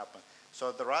things to happen.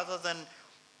 So rather than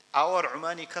our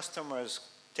Omani customers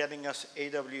telling us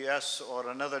AWS or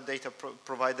another data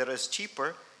provider is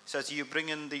cheaper, says you bring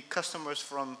in the customers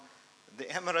from the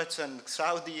Emirates and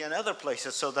Saudi and other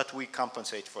places so that we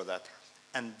compensate for that.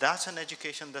 And that's an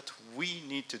education that we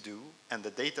need to do, and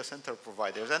the data center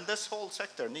providers, and this whole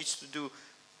sector needs to do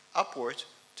upwards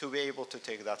to be able to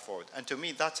take that forward. And to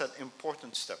me, that's an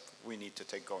important step we need to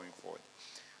take going forward.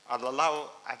 I'll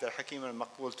allow Abdul Hakim and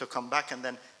Maqbool to come back, and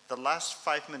then the last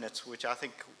 5 minutes, which I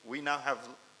think we now have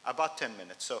about 10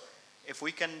 minutes. So if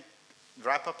we can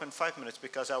wrap up in 5 minutes,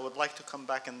 because I would like to come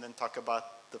back and then talk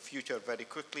about the future very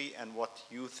quickly and what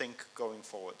you think going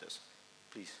forward is.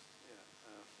 Please.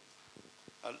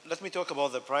 Let me talk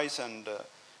about the price and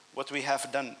what we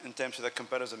have done in terms of the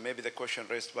comparison, maybe the question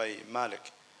raised by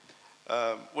Malik.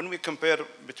 When we compare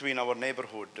between our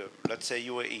neighborhood, let's say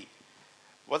UAE,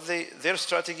 their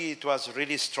strategy, it was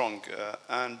really strong.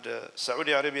 And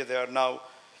Saudi Arabia, they are now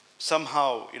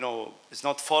somehow, it's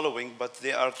not following, but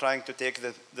they are trying to take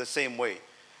the same way.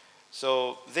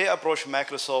 So they approach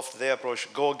Microsoft, they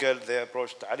approach Google, they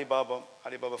approached Alibaba.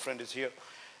 Alibaba friend is here.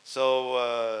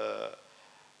 So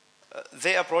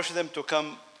they approach them to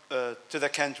come to the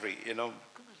country,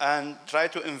 and try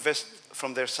to invest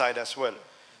from their side as well.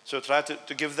 So try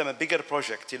to give them a bigger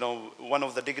project, one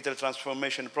of the digital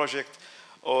transformation project,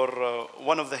 or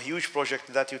one of the huge projects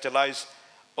that utilize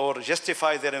or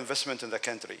justify their investment in the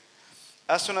country.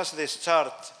 As soon as they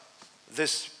start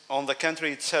this on the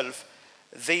country itself,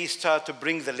 they start to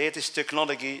bring the latest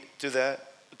technology to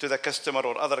the customer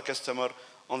or other customer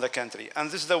on the country.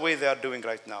 And this is the way they are doing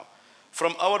right now.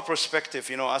 From our perspective,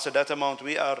 as a data mount,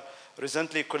 we are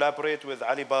recently collaborate with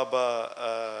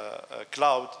Alibaba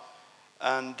Cloud,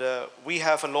 and we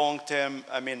have a long-term,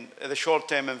 the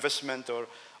short-term investment or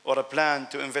a plan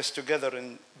to invest together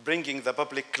in bringing the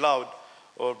public cloud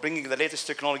or bringing the latest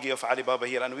technology of Alibaba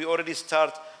here. And we already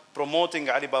start promoting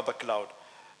Alibaba Cloud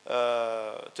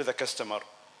to the customer.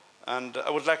 And I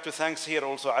would like to thank here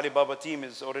also Alibaba team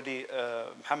is already,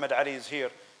 Muhammad Ali is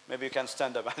here. Maybe you can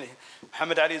stand up, Ali.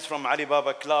 Muhammad Ali is from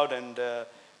Alibaba Cloud, and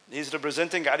he's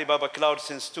representing Alibaba Cloud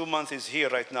since 2 months. He's here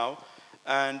right now.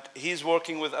 And he's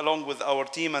working along with our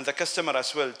team and the customer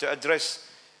as well to address,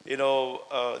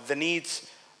 the needs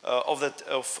of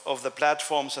the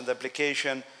platforms and the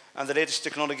application and the latest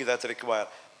technology that they require.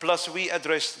 Plus, we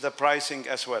address the pricing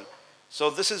as well. So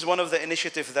this is one of the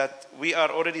initiatives that we are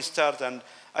already start, and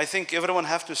I think everyone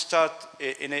have to start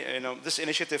this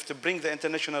initiative to bring the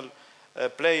international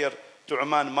player to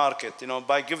Oman market,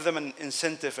 by give them an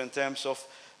incentive in terms of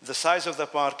the size of the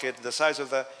market, the size of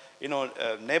the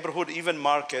neighborhood, even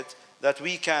market, that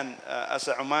we can, as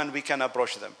a Oman, we can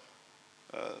approach them.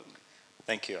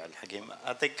 Thank you, Al-Hakim.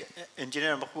 I think,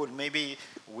 Engineer Maqbool, maybe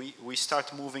we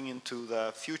start moving into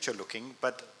the future looking,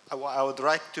 but I would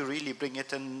like to really bring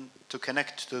it in to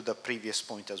connect to the previous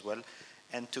point as well,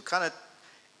 and to kind of,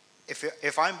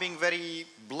 if I'm being very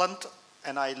blunt,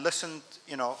 and I listened,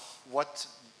 what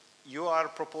you are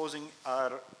proposing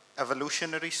are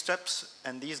evolutionary steps,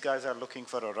 and these guys are looking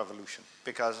for a revolution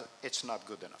because it's not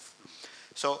good enough.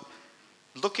 So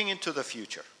looking into the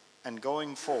future and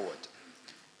going forward,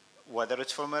 whether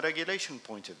it's from a regulation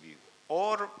point of view,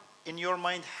 or in your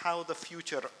mind, how the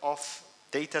future of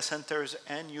data centers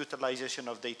and utilization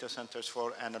of data centers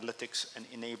for analytics and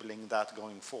enabling that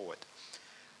going forward,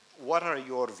 what are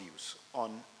your views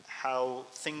on how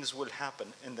things will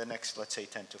happen in the next, let's say,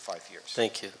 10 to 5 years?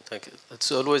 Thank you.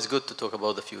 It's always good to talk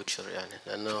about the future,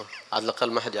 لأنه على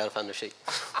الأقل ما حد يعرف عنه شيء.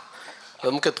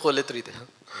 ممكن تقول اللي تريده.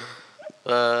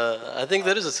 I think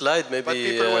there is a slide, maybe. But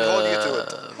people will hold you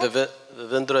to it.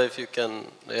 Vivendra, if you can,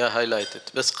 highlight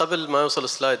it. بس قبل ما يوصل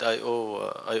السلايد, I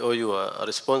owe you a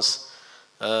response.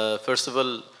 First of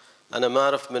all, أنا ما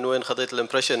أعرف من وين خذيت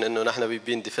الإمبريشن إنه نحن we've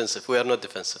been defensive. We are not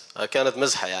defensive. كانت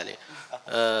مزحة يعني.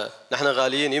 نحن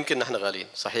غاليين, يمكن نحن غاليين,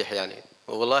 صحيح يعني.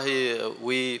 والله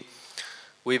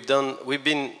we've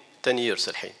been 10 years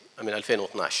الحين.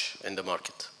 2012 in the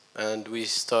market, and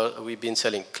we've been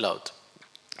selling cloud.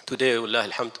 Today, والله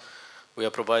الحمد, we are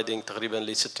providing تقريبا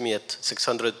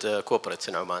 600 corporates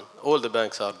in Oman. All the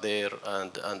banks are there,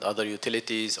 and other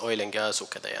utilities, oil and gas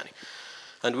وكذا يعني.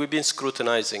 And we've been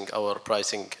scrutinizing our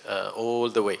pricing all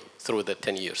the way through the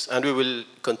 10 years. And we will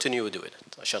continue doing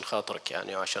it. عشان خاطرك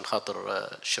يعني, عشان خاطر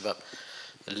الشباب.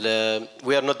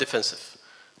 We are not defensive.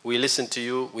 We listen to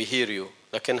you, we hear you.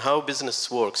 لكن how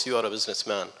business works, you are a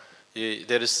businessman.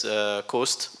 There is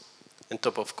cost. On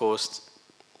top of cost,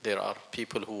 there are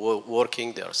people who are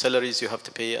working, there are salaries you have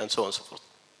to pay, and so on and so forth.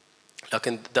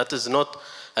 لكن that is not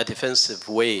a defensive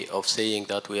way of saying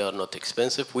that we are not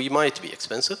expensive. We might be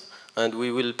expensive. And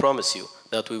we will promise you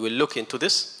that we will look into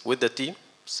this with the team,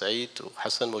 Saeed and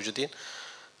Hassan موجودين,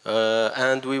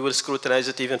 and we will scrutinize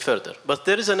it even further. But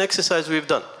there is an exercise we've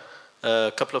done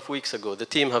a couple of weeks ago. The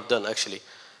team have done actually.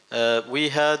 We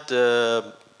had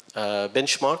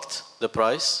benchmarked the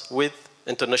price with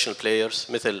international players,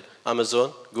 مثل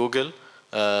Amazon, Google,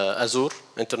 Azure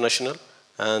International,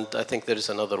 and I think there is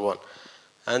another one.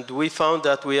 And we found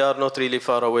that we are not really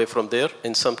far away from there.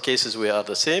 In some cases, we are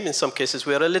the same. In some cases,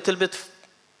 we are a little bit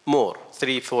more,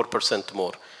 3-4%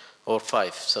 more, or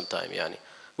 5% sometime. Yani.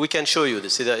 We can show you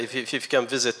this. If you can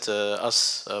visit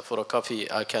us for a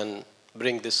coffee, I can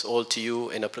bring this all to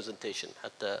you in a presentation.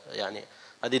 حتى يعني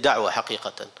هذه دعوة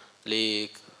حقيقة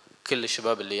لكل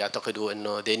الشباب اللي يعتقدوا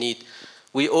إنه they need.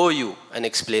 We owe you an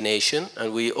explanation,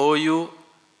 and we owe you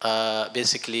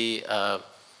basically a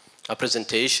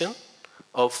presentation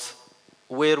of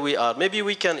where we are. Maybe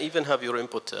we can even have your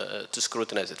input to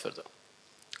scrutinize it further.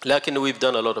 Lakin we've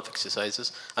done a lot of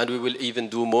exercises, and we will even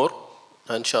do more,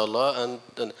 inshallah.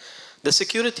 And the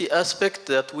security aspect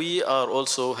that we are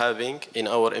also having in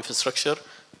our infrastructure,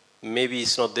 maybe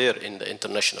it's not there in the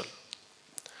international.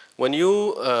 When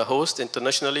you host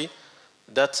internationally,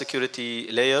 that security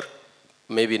layer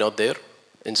maybe not there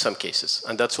in some cases.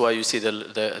 And that's why you see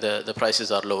the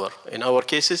prices are lower. In our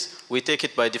cases, we take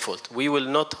it by default. We will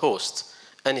not host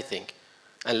anything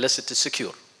unless it is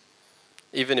secure,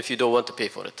 even if you don't want to pay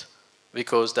for it,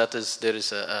 because there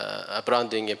is a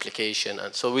branding implication.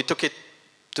 And so we took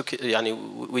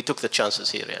the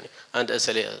chances here, and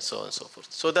SLA and so on and so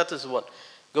forth. So that is one.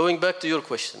 Going back to your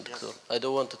question, Doctor, I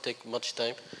don't want to take much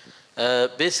time.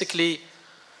 Basically,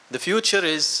 the future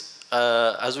is,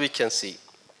 as we can see,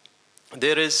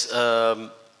 there is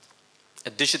a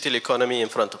digital economy in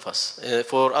front of us.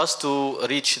 For us to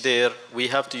reach there, we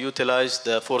have to utilize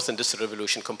the fourth industrial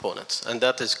revolution components, and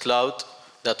that is cloud.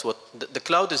 That's what the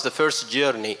cloud is. The first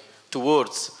journey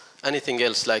towards anything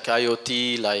else like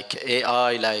IoT, like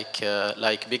AI,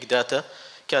 like big data,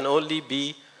 can only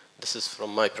be. This is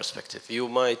from my perspective. You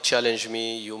might challenge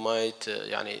me. You might,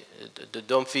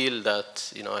 don't feel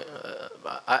that.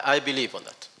 I believe on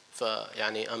that.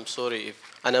 I'm sorry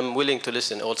and I'm willing to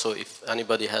listen also if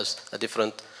anybody has a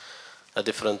different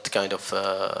kind of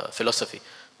philosophy.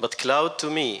 But cloud to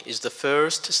me is the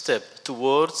first step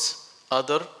towards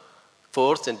other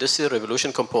fourth industrial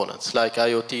revolution components like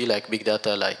IoT, like big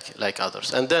data, like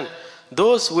others. And then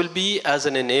those will be as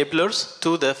an enablers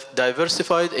to the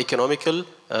diversified economical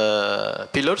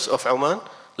pillars of Oman,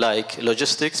 like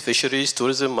logistics, fisheries,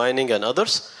 tourism, mining, and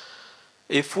others.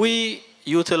 If we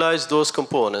utilize those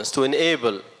components to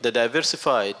enable the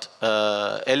diversified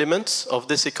elements of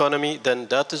this economy, then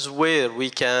that is where we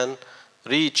can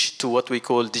reach to what we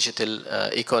call digital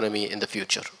economy in the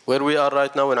future. Where we are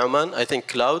right now in Oman, I think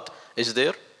cloud is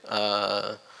there.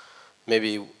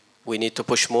 Maybe we need to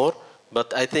push more,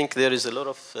 but I think there is a lot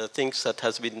of things that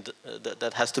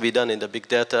has to be done in the big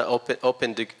data,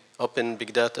 open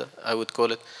big data, I would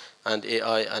call it, and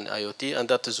AI and IoT, and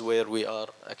that is where we are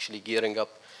actually gearing up.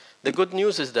 The good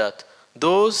news is that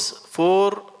those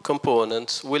 4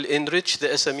 components will enrich the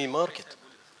SME market.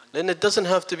 Then it doesn't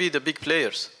have to be the big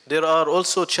players. There are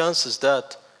also chances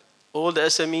that all the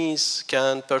SMEs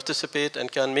can participate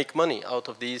and can make money out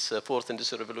of these fourth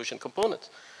industrial revolution components.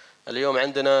 اليوم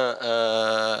عندنا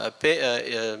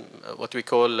what we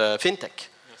call fintech.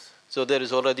 So there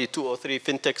is already 2 or 3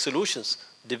 fintech solutions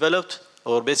developed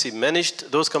or basically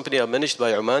managed. Those companies are managed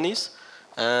by Omanis,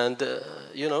 and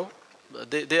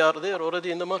they are there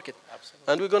already in the market.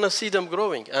 Absolutely. And we're going to see them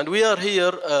growing. And we are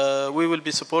here. We will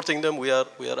be supporting them. We are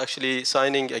actually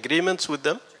signing agreements with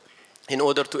them in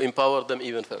order to empower them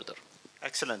even further.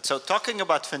 Excellent. So talking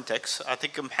about fintechs, I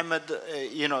think Mohammed,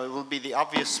 will be the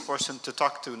obvious person to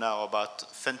talk to now about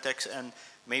fintechs and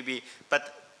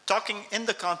but talking in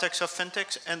the context of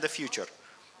fintechs and the future,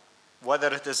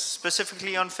 whether it is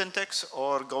specifically on fintechs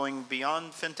or going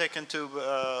beyond fintech into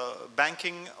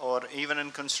banking or even in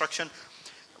construction.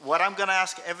 What I'm going to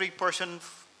ask every person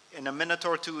in a minute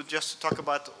or two just to talk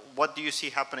about what do you see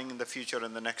happening in the future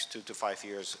in the next 2 to 5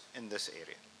 years in this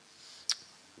area?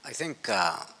 I think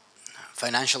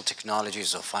financial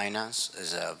technologies of finance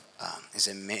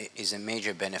is a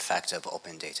major benefactor of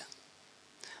open data.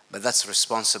 But that's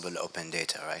responsible open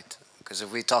data, right? Because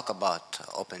if we talk about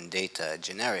open data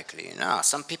generically,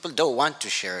 some people don't want to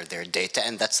share their data,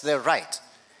 and that's their right?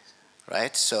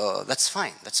 So that's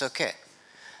fine, that's okay.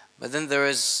 But then there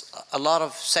is a lot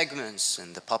of segments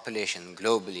in the population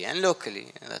globally and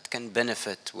locally that can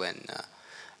benefit when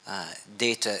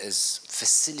data is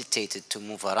facilitated to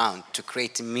move around to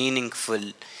create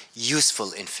meaningful,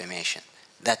 useful information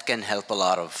that can help a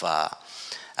lot of,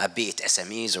 be it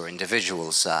SMEs or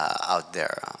individuals out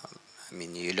there. I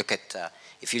mean,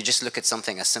 if you just look at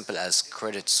something as simple as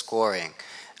credit scoring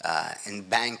in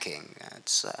banking,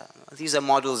 these are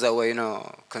models that were,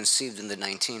 conceived in the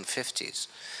 1950s.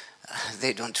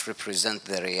 They don't represent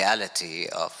the reality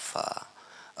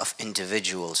of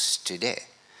individuals today.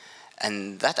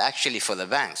 And that actually, for the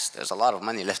banks, there's a lot of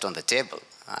money left on the table.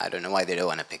 I don't know why they don't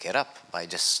want to pick it up by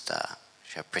just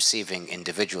perceiving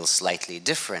individuals slightly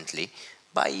differently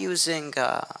by using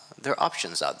their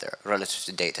options out there relative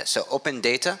to data. So open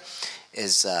data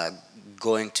is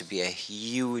going to be a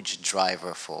huge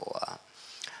driver for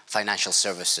financial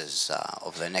services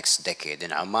over the next decade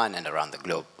in Oman and around the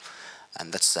globe.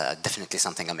 And that's definitely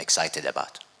something I'm excited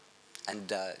about.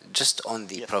 And just on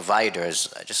the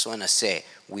providers, I just want to say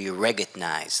we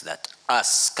recognize that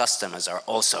us customers are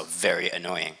also very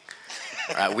annoying.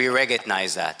 We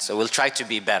recognize that, so we'll try to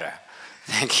be better.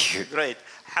 Thank you. Great.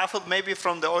 Hafid, maybe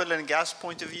from the oil and gas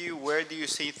point of view, where do you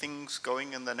see things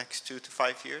going in the next 2 to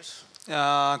 5 years?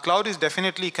 Cloud is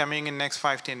definitely coming in next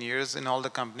 5-10 years in all the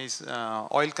companies.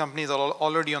 Oil companies are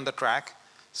already on the track.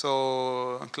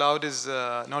 So cloud is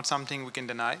not something we can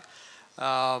deny.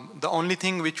 The only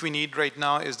thing which we need right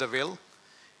now is the will.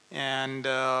 And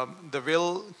the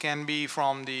will can be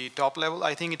from the top level.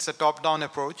 I think it's a top-down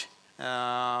approach.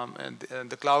 And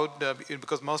the cloud,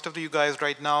 because most of you guys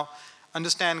right now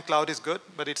understand cloud is good,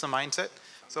 but it's a mindset.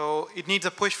 So it needs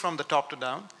a push from the top to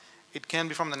down. It can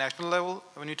be from the national level.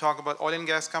 When you talk about oil and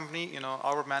gas company, you know,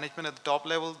 our management at the top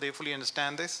level, they fully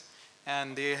understand this.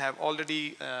 And they have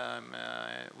already,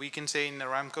 we can say in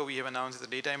Aramco, we have announced the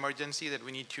data emergency that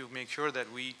we need to make sure that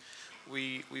we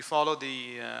follow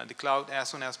the cloud as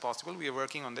soon as possible. We are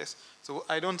working on this. So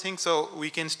I don't think so we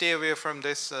can stay away from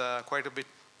this quite a bit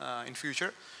in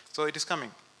future. So it is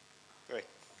coming. Great,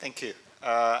 thank you.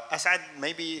 Asad,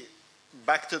 maybe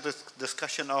back to the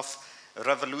discussion of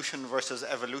revolution versus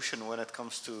evolution when it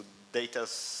comes to data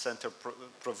center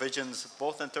provisions,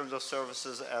 both in terms of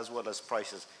services as well as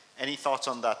prices. Any thoughts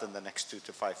on that in the next 2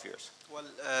 to 5 years? Well,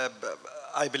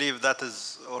 I believe that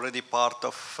is already part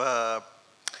of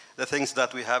the things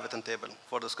that we have at the table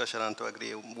for discussion and to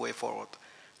agree way forward.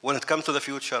 When it comes to the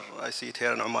future, I see it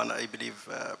here in Oman, I believe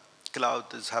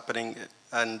cloud is happening,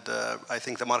 and I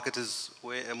think the market is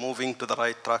moving to the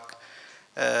right track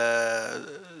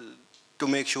to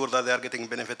make sure that they are getting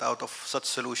benefit out of such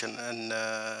solution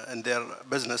in their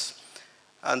business.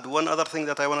 And one other thing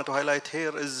that I wanted to highlight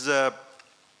here is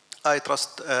I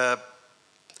trust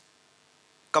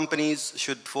companies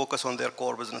should focus on their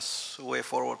core business way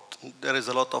forward. There is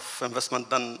a lot of investment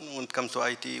done when it comes to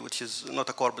IT, which is not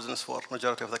a core business for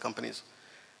majority of the companies.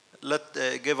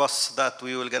 Give us that,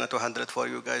 we will get to handle it for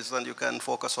you guys, and you can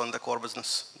focus on the core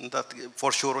business. That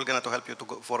for sure will get to help you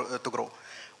to grow.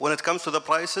 When it comes to the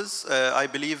prices, I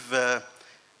believe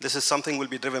this is something will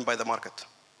be driven by the market.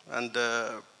 And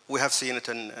we have seen it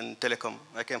in telecom.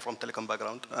 I came from telecom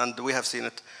background, and we have seen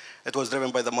it. It was driven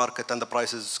by the market and the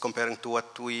prices comparing to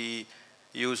what we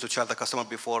used to charge the customer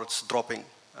before. It's dropping,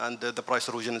 and the price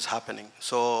erosion is happening.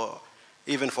 So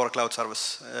even for a cloud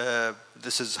service,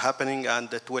 this is happening,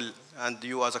 and it will. And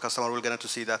you as a customer will get to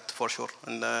see that for sure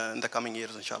in the coming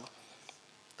years, inshallah.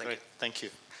 Great, thank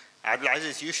you.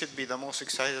 Abdulaziz, you should be the most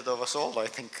excited of us all, I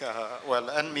think. Well,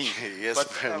 and me. Yes,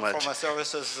 but, very much. From a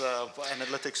services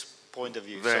analytics point of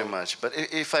view. Very much. But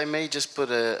if I may just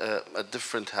put a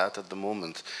different hat at the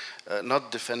moment,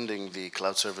 not defending the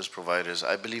cloud service providers,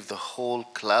 I believe the whole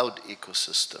cloud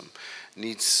ecosystem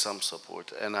needs some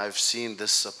support. And I've seen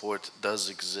this support does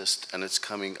exist, and it's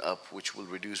coming up, which will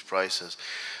reduce prices.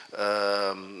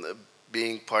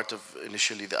 Being part of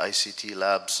initially the ICT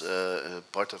labs,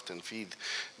 part of Tanfeed,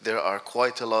 there are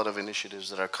quite a lot of initiatives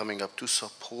that are coming up to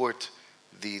support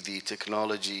the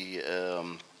technology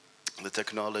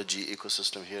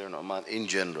ecosystem here in Oman in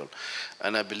general.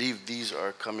 And I believe these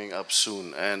are coming up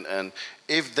soon. And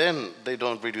if then they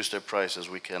don't reduce their prices,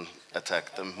 we can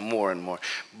attack them more and more.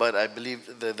 But I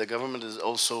believe the government is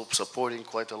also supporting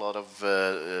quite a lot of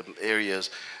areas,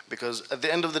 because at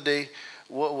the end of the day,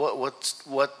 what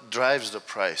drives the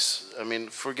price? I mean,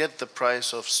 forget the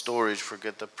price of storage,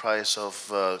 forget the price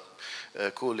of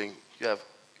cooling. You have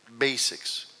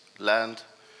basics, land,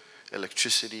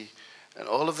 electricity, and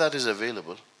all of that is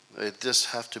available. It just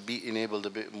have to be enabled a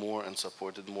bit more and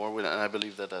supported more, and I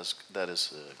believe that is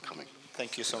coming.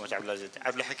 Thank you so much, Abdulaziz.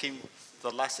 Abdul Hakim,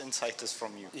 the last insight is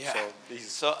from you. Yeah. So,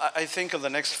 so I think in the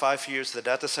next 5 years, the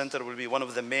data center will be one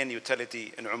of the main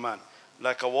utility in Oman,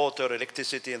 like a water,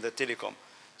 electricity, and the telecom.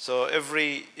 So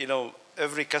every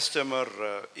customer,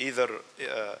 either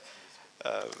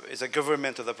is a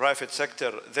government or the private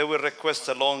sector, they will request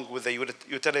along with the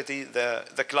utility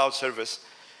the cloud service.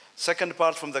 Second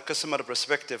part, from the customer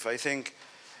perspective, I think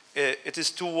it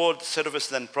is toward service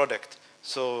than product.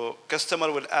 So customer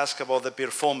will ask about the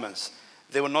performance.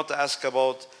 They will not ask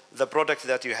about the product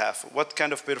that you have, what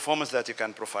kind of performance that you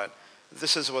can provide.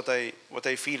 This is what I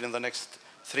feel in the next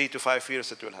 3 to 5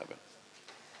 years it will happen.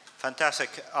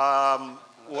 Fantastic.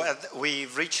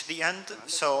 We've reached the end,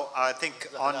 so I think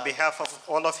on behalf of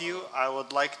all of you, I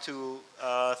would like to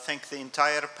thank the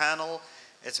entire panel.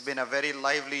 It's been a very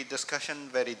lively discussion,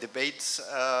 very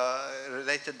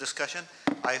debates-related discussion.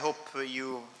 I hope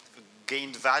you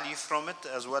gained value from it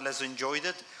as well as enjoyed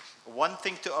it. One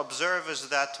thing to observe is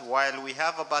that while we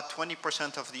have about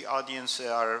 20% of the audience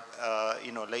are,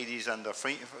 ladies and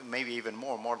maybe even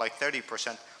more like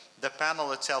 30%, the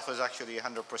panel itself is actually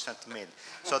 100% male.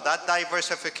 So that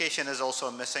diversification is also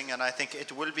missing, and I think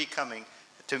it will be coming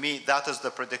to me, that is the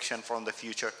prediction from the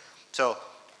future. So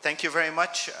thank you very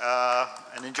much,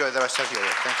 and enjoy the rest of your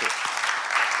year. Thank you.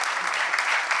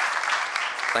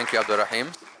 Thank you, Abdul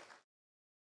Rahim.